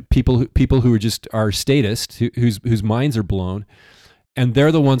right. people who are statists, whose minds are blown, and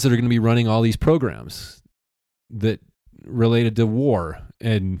they're the ones that are going to be running all these programs that related to war,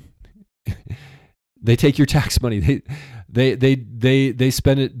 and they take your tax money. They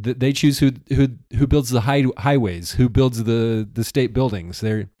spend it. They choose who builds the highways, who builds the state buildings.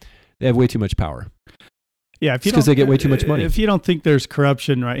 They have way too much power. Yeah, because they get way too much money. If you don't think there's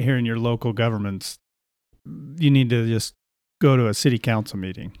corruption right here in your local governments, you need to just go to a city council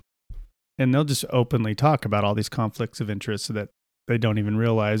meeting, and they'll just openly talk about all these conflicts of interest that they don't even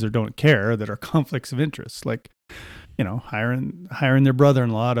realize or don't care that are conflicts of interest, like, hiring their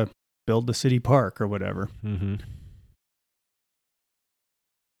brother-in-law to build the city park or whatever. Mm-hmm.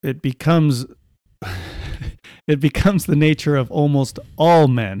 It becomes the nature of almost all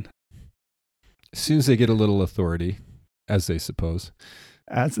men. As soon as they get a little authority, as they suppose.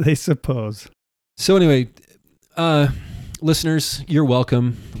 So anyway, listeners, you're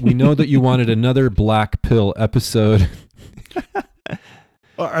welcome. We know that you wanted another Black Pill episode.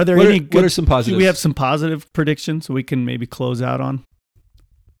 Are there what are some positives? Do we have some positive predictions we can maybe close out on?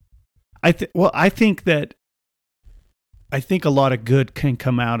 I think a lot of good can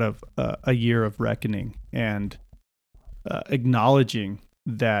come out of a year of reckoning and acknowledging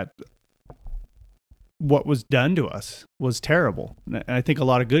that what was done to us was terrible. And I think a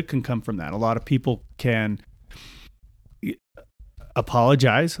lot of good can come from that. A lot of people can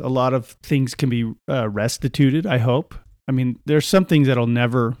apologize. A lot of things can be restituted, I hope. I mean, there's some things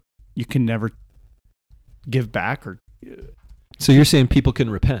you can never give back. So you're saying people can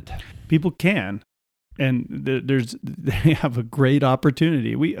repent? People can, and they have a great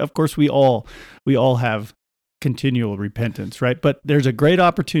opportunity. We all have continual repentance, right? But there's a great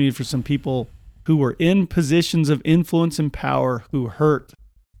opportunity for some people who were in positions of influence and power who hurt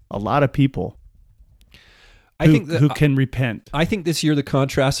a lot of people. Who can repent. I think this year the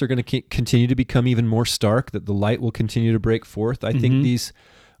contrasts are going to continue to become even more stark, that the light will continue to break forth. I think these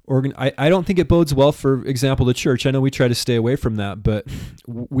I don't think it bodes well, for example, the church. I know we try to stay away from that, but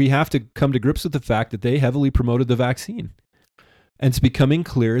we have to come to grips with the fact that they heavily promoted the vaccine. And it's becoming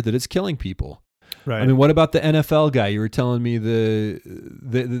clear that it's killing people. Right. I mean, what about the NFL guy? You were telling me the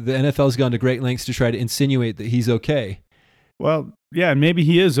NFL's gone to great lengths to try to insinuate that he's okay. Well, yeah, maybe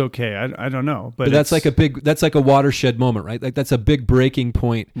he is okay. I don't know, but that's like a watershed moment, right? Like that's a big breaking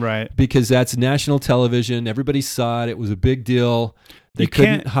point, right? Because that's national television. Everybody saw it. It was a big deal. They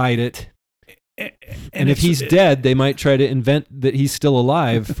couldn't hide it. And if he's dead, they might try to invent that he's still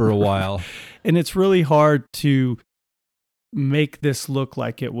alive for a while. And it's really hard to make this look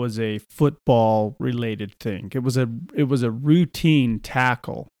like it was a football related thing. It was a routine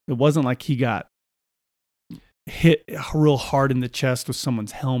tackle. It wasn't like he got hit real hard in the chest with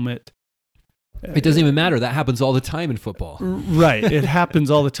someone's helmet. It doesn't even matter. That happens all the time in football. Right. It happens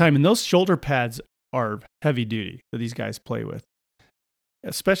all the time. And those shoulder pads are heavy duty that these guys play with,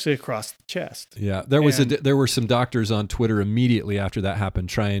 especially across the chest. Yeah. There were some doctors on Twitter immediately after that happened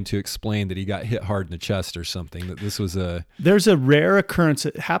trying to explain that he got hit hard in the chest or something, that this was There's a rare occurrence.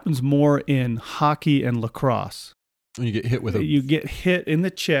 It happens more in hockey and lacrosse. When you get hit with You get hit in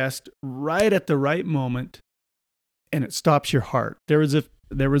the chest right at the right moment, and it stops your heart. There was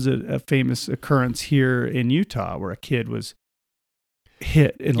a famous occurrence here in Utah where a kid was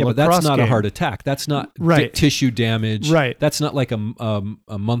hit in a lacrosse but that's not game. a heart attack. That's not tissue damage. Right. That's not like a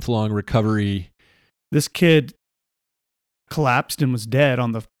month-long recovery. This kid collapsed and was dead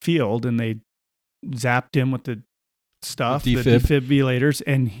on the field, and they zapped him with the stuff, the defibrillators,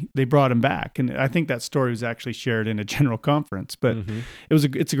 and they brought him back. And I think that story was actually shared in a general conference, but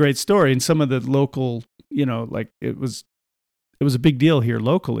it's a great story. And some of the local, it was a big deal here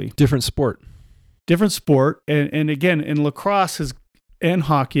locally. Different sport. And again, in lacrosse and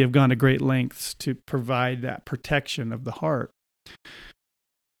hockey have gone to great lengths to provide that protection of the heart.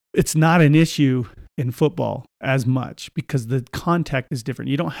 It's not an issue in football as much because the contact is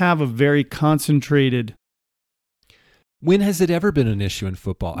different. You don't have a very concentrated. When has it ever been an issue in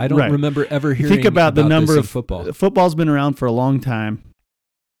football? I don't remember ever hearing Think about the number of football. Football's been around for a long time.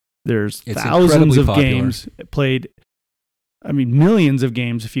 It's thousands of games played. I mean, millions of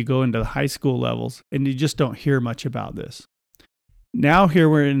games if you go into the high school levels, and you just don't hear much about this. Now here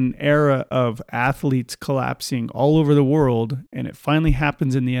we're in an era of athletes collapsing all over the world, and it finally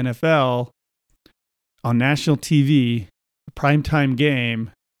happens in the NFL on national TV, a primetime game.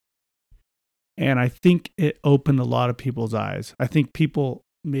 And I think it opened a lot of people's eyes. I think people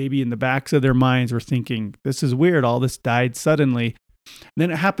maybe in the backs of their minds were thinking, this is weird. All this died suddenly. And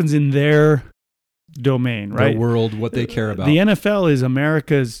then it happens in their domain, right? The world, what they care about. The NFL is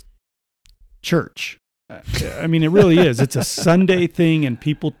America's church. I mean, it really is. It's a Sunday thing, and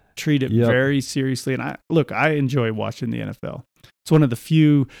people treat it very seriously. And I enjoy watching the NFL. It's one of the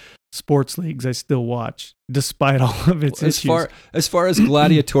few sports leagues I still watch, despite all of its issues. As far as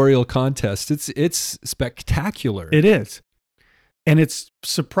gladiatorial contests, it's spectacular. It is. And it's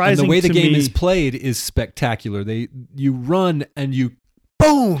surprising. And the way the to game me, is played is spectacular. You run and you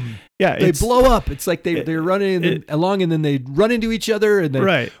boom. Yeah, they blow up. It's like they're running along and then they run into each other and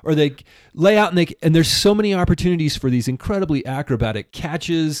or they lay out and there's so many opportunities for these incredibly acrobatic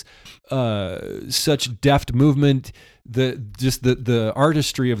catches, such deft movement, the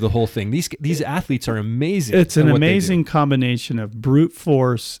artistry of the whole thing. These athletes are amazing. It's an amazing combination of brute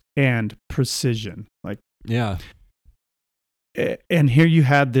force and precision. And here you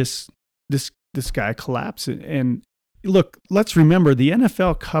had this guy collapse. And look, let's remember the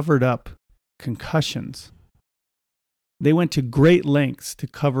NFL covered up concussions. They went to great lengths to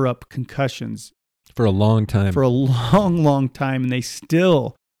cover up concussions for a long time. For a long, long time, and they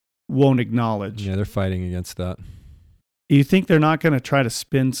still won't acknowledge. Yeah, they're fighting against that. You think they're not going to try to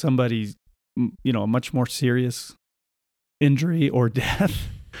spin somebody's, a much more serious injury or death?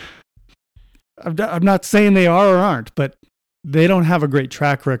 I'm not saying they are or aren't, but they don't have a great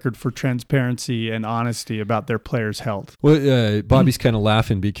track record for transparency and honesty about their players' health. Well, Bobby's kind of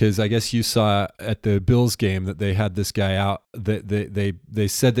laughing because I guess you saw at the Bills game that they had this guy out. That they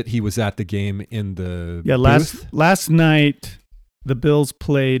said that he was at the game in the booth. Last night the Bills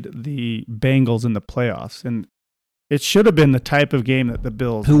played the Bengals in the playoffs, and it should have been the type of game that the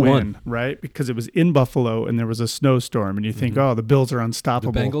Bills won, right? Because it was in Buffalo and there was a snowstorm, and you think, oh, the Bills are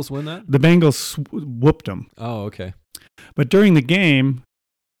unstoppable. The Bengals win that? The Bengals whooped them. Oh, okay. But during the game,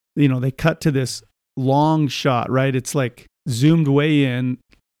 they cut to this long shot, right? It's like zoomed way in,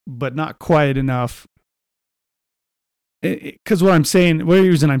 but not quiet enough. Because the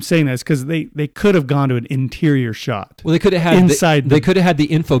reason I'm saying that is because they could have gone to an interior shot. Well, they could have had inside. They could have had the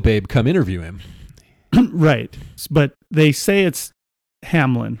info babe come interview him. Right. But they say it's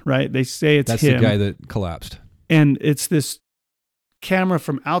Hamlin, right? They say it's That's him. the guy that collapsed. And it's this camera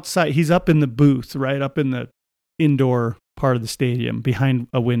from outside. He's up in the booth, right? Up in the indoor part of the stadium behind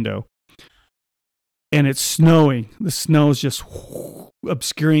a window. And it's snowing. The snow's just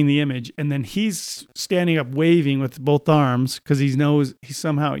obscuring the image. And then he's standing up waving with both arms because he knows he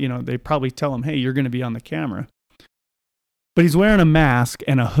somehow, they probably tell him, hey, you're going to be on the camera. But he's wearing a mask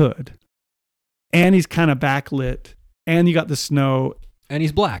and a hood. And he's kind of backlit. And you got the snow. And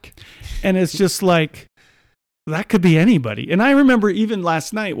he's black. And it's just like, that could be anybody. And I remember even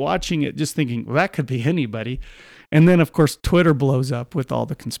last night watching it, just thinking, well, that could be anybody. And then, of course, Twitter blows up with all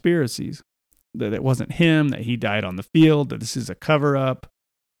the conspiracies. That it wasn't him, that he died on the field, that this is a cover-up.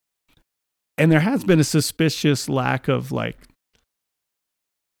 And there has been a suspicious lack of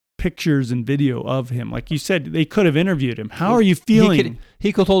pictures and video of him. Like you said, they could have interviewed him. How are you feeling?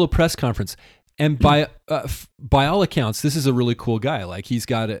 He could hold a press conference. And by all accounts, this is a really cool guy. Like he's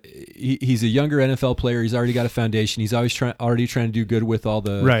a younger NFL player. He's already got a foundation. He's already trying to do good with all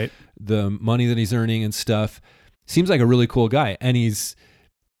the money that he's earning and stuff. Seems like a really cool guy. And he's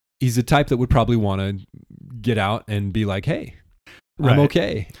the type that would probably want to get out and be like, hey, I'm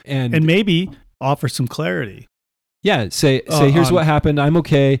okay. And maybe offer some clarity. Yeah. Say, here's what happened. I'm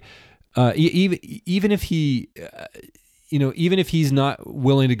okay. Even if he, even if he's not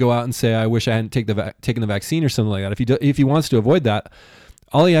willing to go out and say, I wish I hadn't taken the vaccine or something like that. If he wants to avoid that,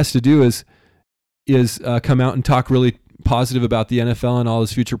 all he has to do is come out and talk really positive about the NFL and all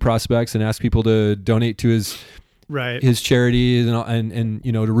his future prospects and ask people to donate to his charity and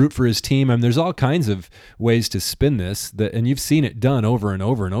to root for his team. I mean, there's all kinds of ways to spin this and you've seen it done over and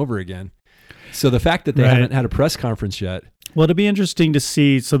over and over again. So the fact that they haven't had a press conference yet. Well, it'll be interesting to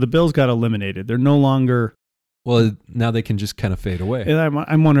see. So the Bills got eliminated. They're no longer. Well, now they can just kind of fade away. And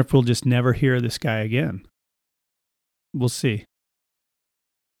I wonder if we'll just never hear this guy again. We'll see.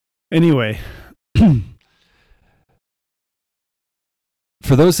 Anyway.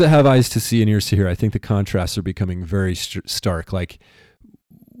 For those that have eyes to see and ears to hear, I think the contrasts are becoming very stark. Like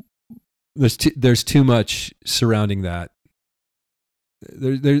there's too much surrounding that.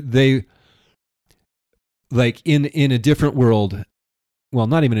 They like in a different world. Well,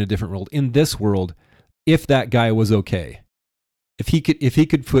 not even in a different world. In this world, if that guy was okay, if he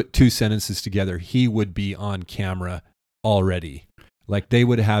could put two sentences together, he would be on camera already. Like they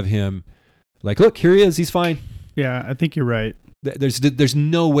would have him. Like, look, here he is. He's fine. Yeah, I think you're right. There's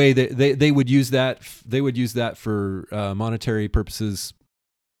no way that they would use that. They would use that for monetary purposes.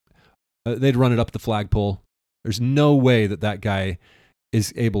 They'd run it up the flagpole. There's no way that guy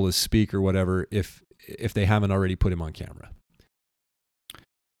is able to speak or whatever if they haven't already put him on camera.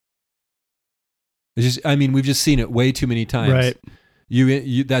 It's just, I mean, we've just seen it way too many times. Right.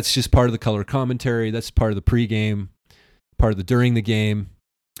 You that's just part of the color commentary. That's part of the pregame, part of the during the game.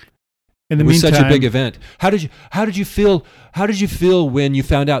 In the it was meantime, such a big event. How did you feel? How did you feel when you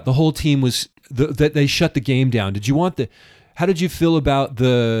found out the whole team was that they shut the game down? How did you feel about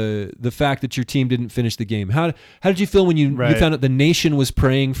the fact that your team didn't finish the game? How did you feel when you found out the nation was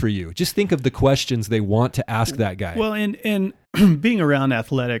praying for you? Just think of the questions they want to ask that guy. Well, and being around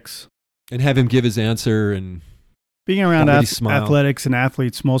athletics and have him give his answer and being around athletics and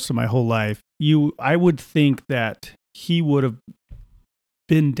athletes most of my whole life, I would think that he would have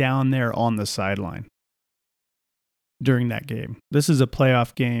been down there on the sideline during that game. This is a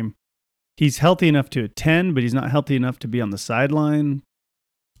playoff game. He's healthy enough to attend, but he's not healthy enough to be on the sideline.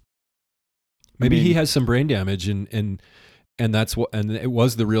 Maybe he has some brain damage and that's what, and it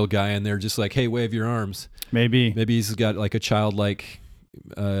was the real guy. And they're just like, hey, wave your arms. Maybe he's got like a childlike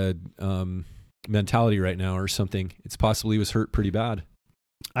mentality right now or something. It's possible he was hurt pretty bad.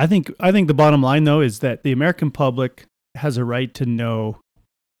 I think the bottom line though is that the American public has a right to know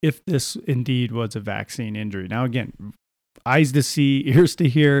if this indeed was a vaccine injury. Now, again, eyes to see, ears to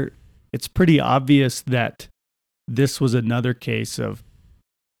hear. It's pretty obvious that this was another case of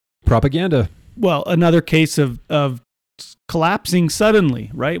propaganda. Well, another case of collapsing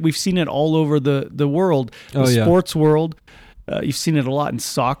suddenly, right? We've seen it all over the world, sports world. You've seen it a lot in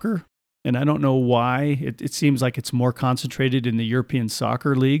soccer, and I don't know why. It seems like it's more concentrated in the European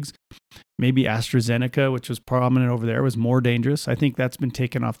soccer leagues. Maybe AstraZeneca, which was prominent over there, was more dangerous. I think that's been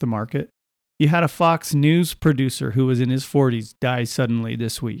taken off the market. You had a Fox News producer who was in his 40s die suddenly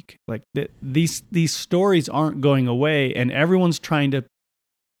this week. Like these stories aren't going away, and everyone's trying to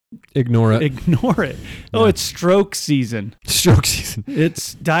ignore it. Yeah. Oh, it's stroke season.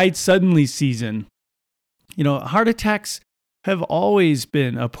 It's died suddenly season. Heart attacks have always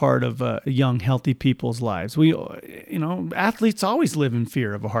been a part of young, healthy people's lives. Athletes always live in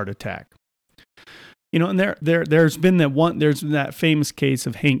fear of a heart attack. And there's been that famous case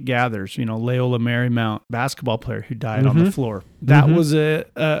of Hank Gathers, Loyola Marymount basketball player who died on the floor. That was an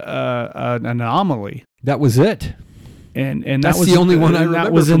anomaly. That was it. And that's that was the only one I remember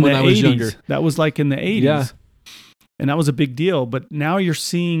that was from in when the I was 80s. younger. That was like in the 80s. Yeah. And that was a big deal. But now you're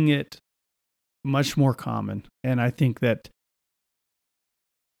seeing it much more common. And I think that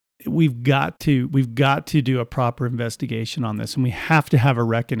we've got to do a proper investigation on this, and we have to have a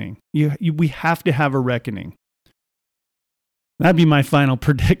reckoning. We have to have a reckoning. That'd be my final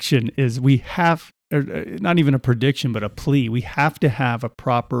prediction. Is we have not even a prediction, but a plea. We have to have a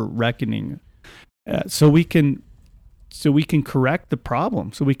proper reckoning, so we can correct the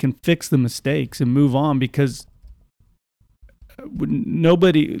problem, so we can fix the mistakes and move on. Because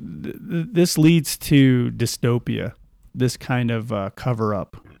this leads to dystopia. This kind of cover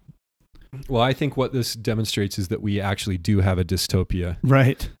up. Well, I think what this demonstrates is that we actually do have a dystopia.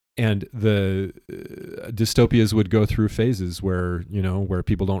 Right. And the dystopias would go through phases where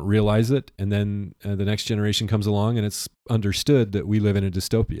people don't realize it. And then the next generation comes along and it's understood that we live in a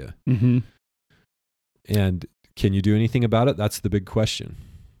dystopia. Mm-hmm. And can you do anything about it? That's the big question.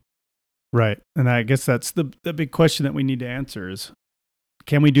 Right. And I guess that's the big question that we need to answer is,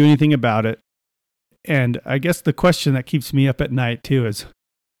 can we do anything about it? And I guess the question that keeps me up at night too is,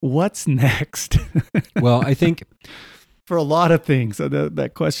 what's next? Well, I think for a lot of things,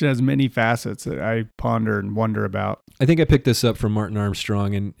 that question has many facets that I ponder and wonder about. I think I picked this up from Martin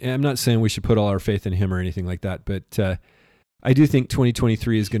Armstrong, and I'm not saying we should put all our faith in him or anything like that, but I do think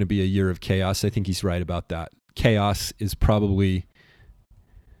 2023 is going to be a year of chaos. I think he's right about that. Chaos is probably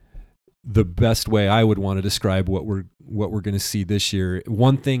the best way I would want to describe what we're going to see this year.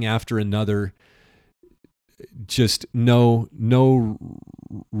 One thing after another. Just no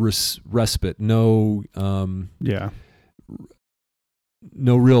respite, no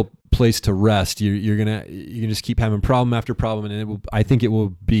real place to rest. You're gonna just keep having problem after problem, and I think it will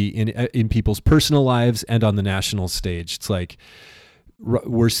be in people's personal lives and on the national stage. It's like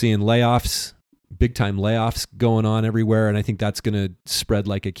we're seeing layoffs, big time layoffs going on everywhere, and I think that's going to spread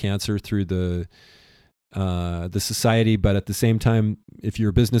like a cancer through the society. But at the same time, if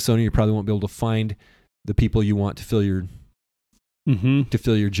you're a business owner, you probably won't be able to find the people you want to fill your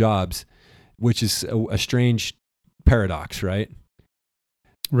jobs, which is a strange paradox, right?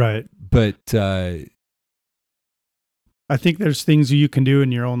 Right. But I think there's things you can do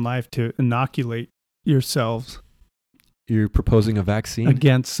in your own life to inoculate yourselves. You're proposing a vaccine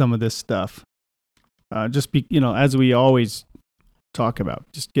against some of this stuff. Just be, as we always talk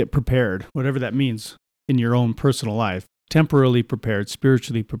about, just get prepared, whatever that means in your own personal life. Temporarily prepared,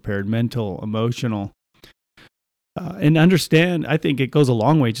 spiritually prepared, mental, emotional. And understand, I think it goes a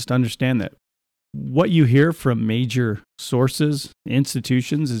long way just to understand that what you hear from major sources,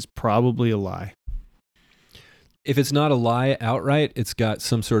 institutions, is probably a lie. If it's not a lie outright, it's got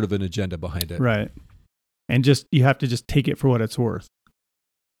some sort of an agenda behind it. Right. And you have to just take it for what it's worth,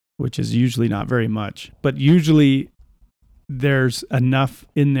 which is usually not very much. But usually there's enough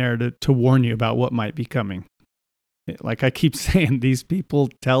in there to warn you about what might be coming. Like I keep saying, these people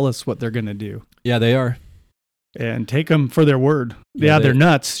tell us what they're going to do. Yeah, they are. And take them for their word. Yeah, they're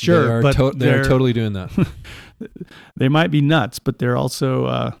nuts, sure. They're totally doing that. They might be nuts, but they're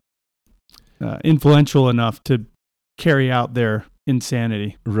also influential enough to carry out their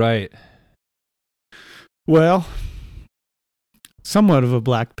insanity. Right. Well, somewhat of a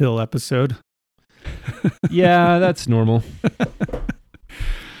black pill episode. Yeah, that's normal.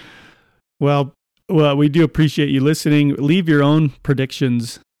 Well, we do appreciate you listening. Leave your own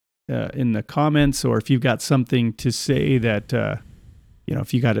predictions in the comments, or if you've got something to say that,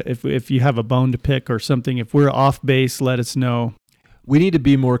 if you have a bone to pick or something, if we're off base, let us know. We need to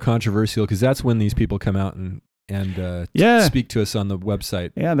be more controversial because that's when these people come out and speak to us on the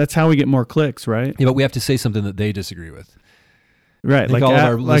website. Yeah, that's how we get more clicks, right? Yeah, but we have to say something that they disagree with. Right. I think all of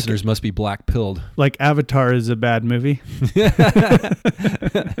our listeners must be black-pilled. Like Avatar is a bad movie. Have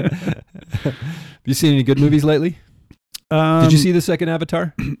you seen any good movies lately? Did you see the second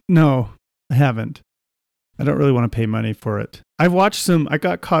Avatar? No, I haven't. I don't really want to pay money for it. I've watched I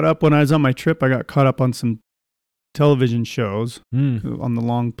got caught up when I was on my trip. I got caught up on some television shows on the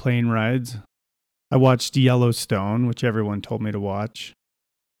long plane rides. I watched Yellowstone, which everyone told me to watch.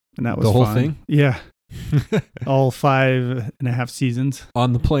 And that was the whole fun. thing? Yeah. All 5.5 seasons.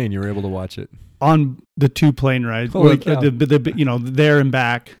 On the plane, you were able to watch it? On the 2 plane rides. Holy cow. There and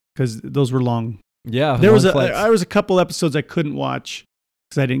back, because those were long. Yeah. There was a couple episodes I couldn't watch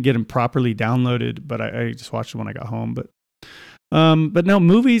because I didn't get them properly downloaded, but I just watched them when I got home. But no,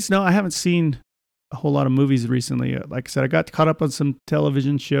 movies, no, I haven't seen a whole lot of movies recently. Like I said, I got caught up on some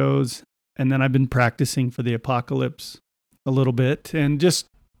television shows. And then I've been practicing for the apocalypse a little bit, and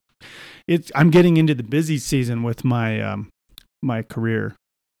I'm getting into the busy season with my my career.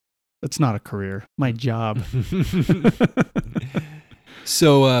 That's not a career, my job.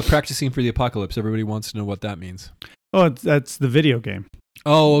 So practicing for the apocalypse, everybody wants to know what that means. Oh, that's the video game.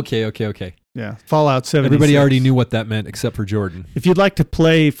 Oh, okay. Yeah, Fallout 76. Everybody already knew what that meant except for Jordan. If you'd like to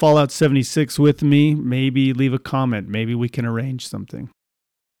play Fallout 76 with me, maybe leave a comment. Maybe we can arrange something.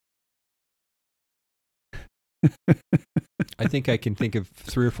 I think I can think of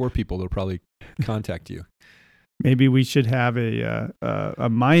 3 or 4 people that'll probably contact you. Maybe we should have a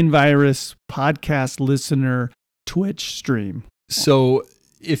Mind Virus podcast listener Twitch stream. So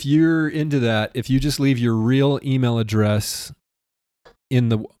if you're into that, if you just leave your real email address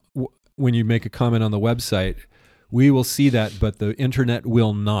when you make a comment on the website, we will see that, but the internet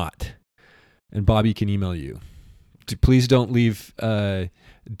will not. And Bobby can email you. Please don't leave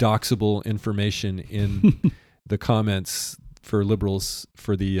doxable information in the comments for liberals,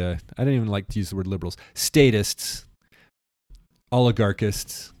 for the, I don't even like to use the word liberals, statists,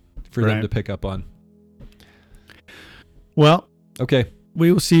 oligarchists, for them to pick up on. Well, okay.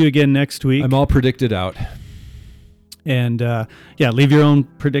 We will see you again next week. I'm all predicted out. And leave your own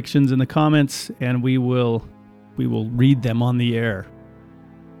predictions in the comments, and we will read them on the air.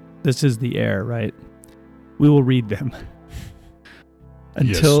 This is the air, right? We will read them.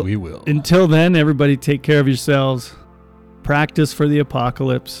 Yes, we will. Until then, everybody take care of yourselves. Practice for the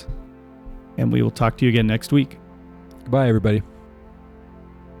apocalypse. And we will talk to you again next week. Goodbye, everybody.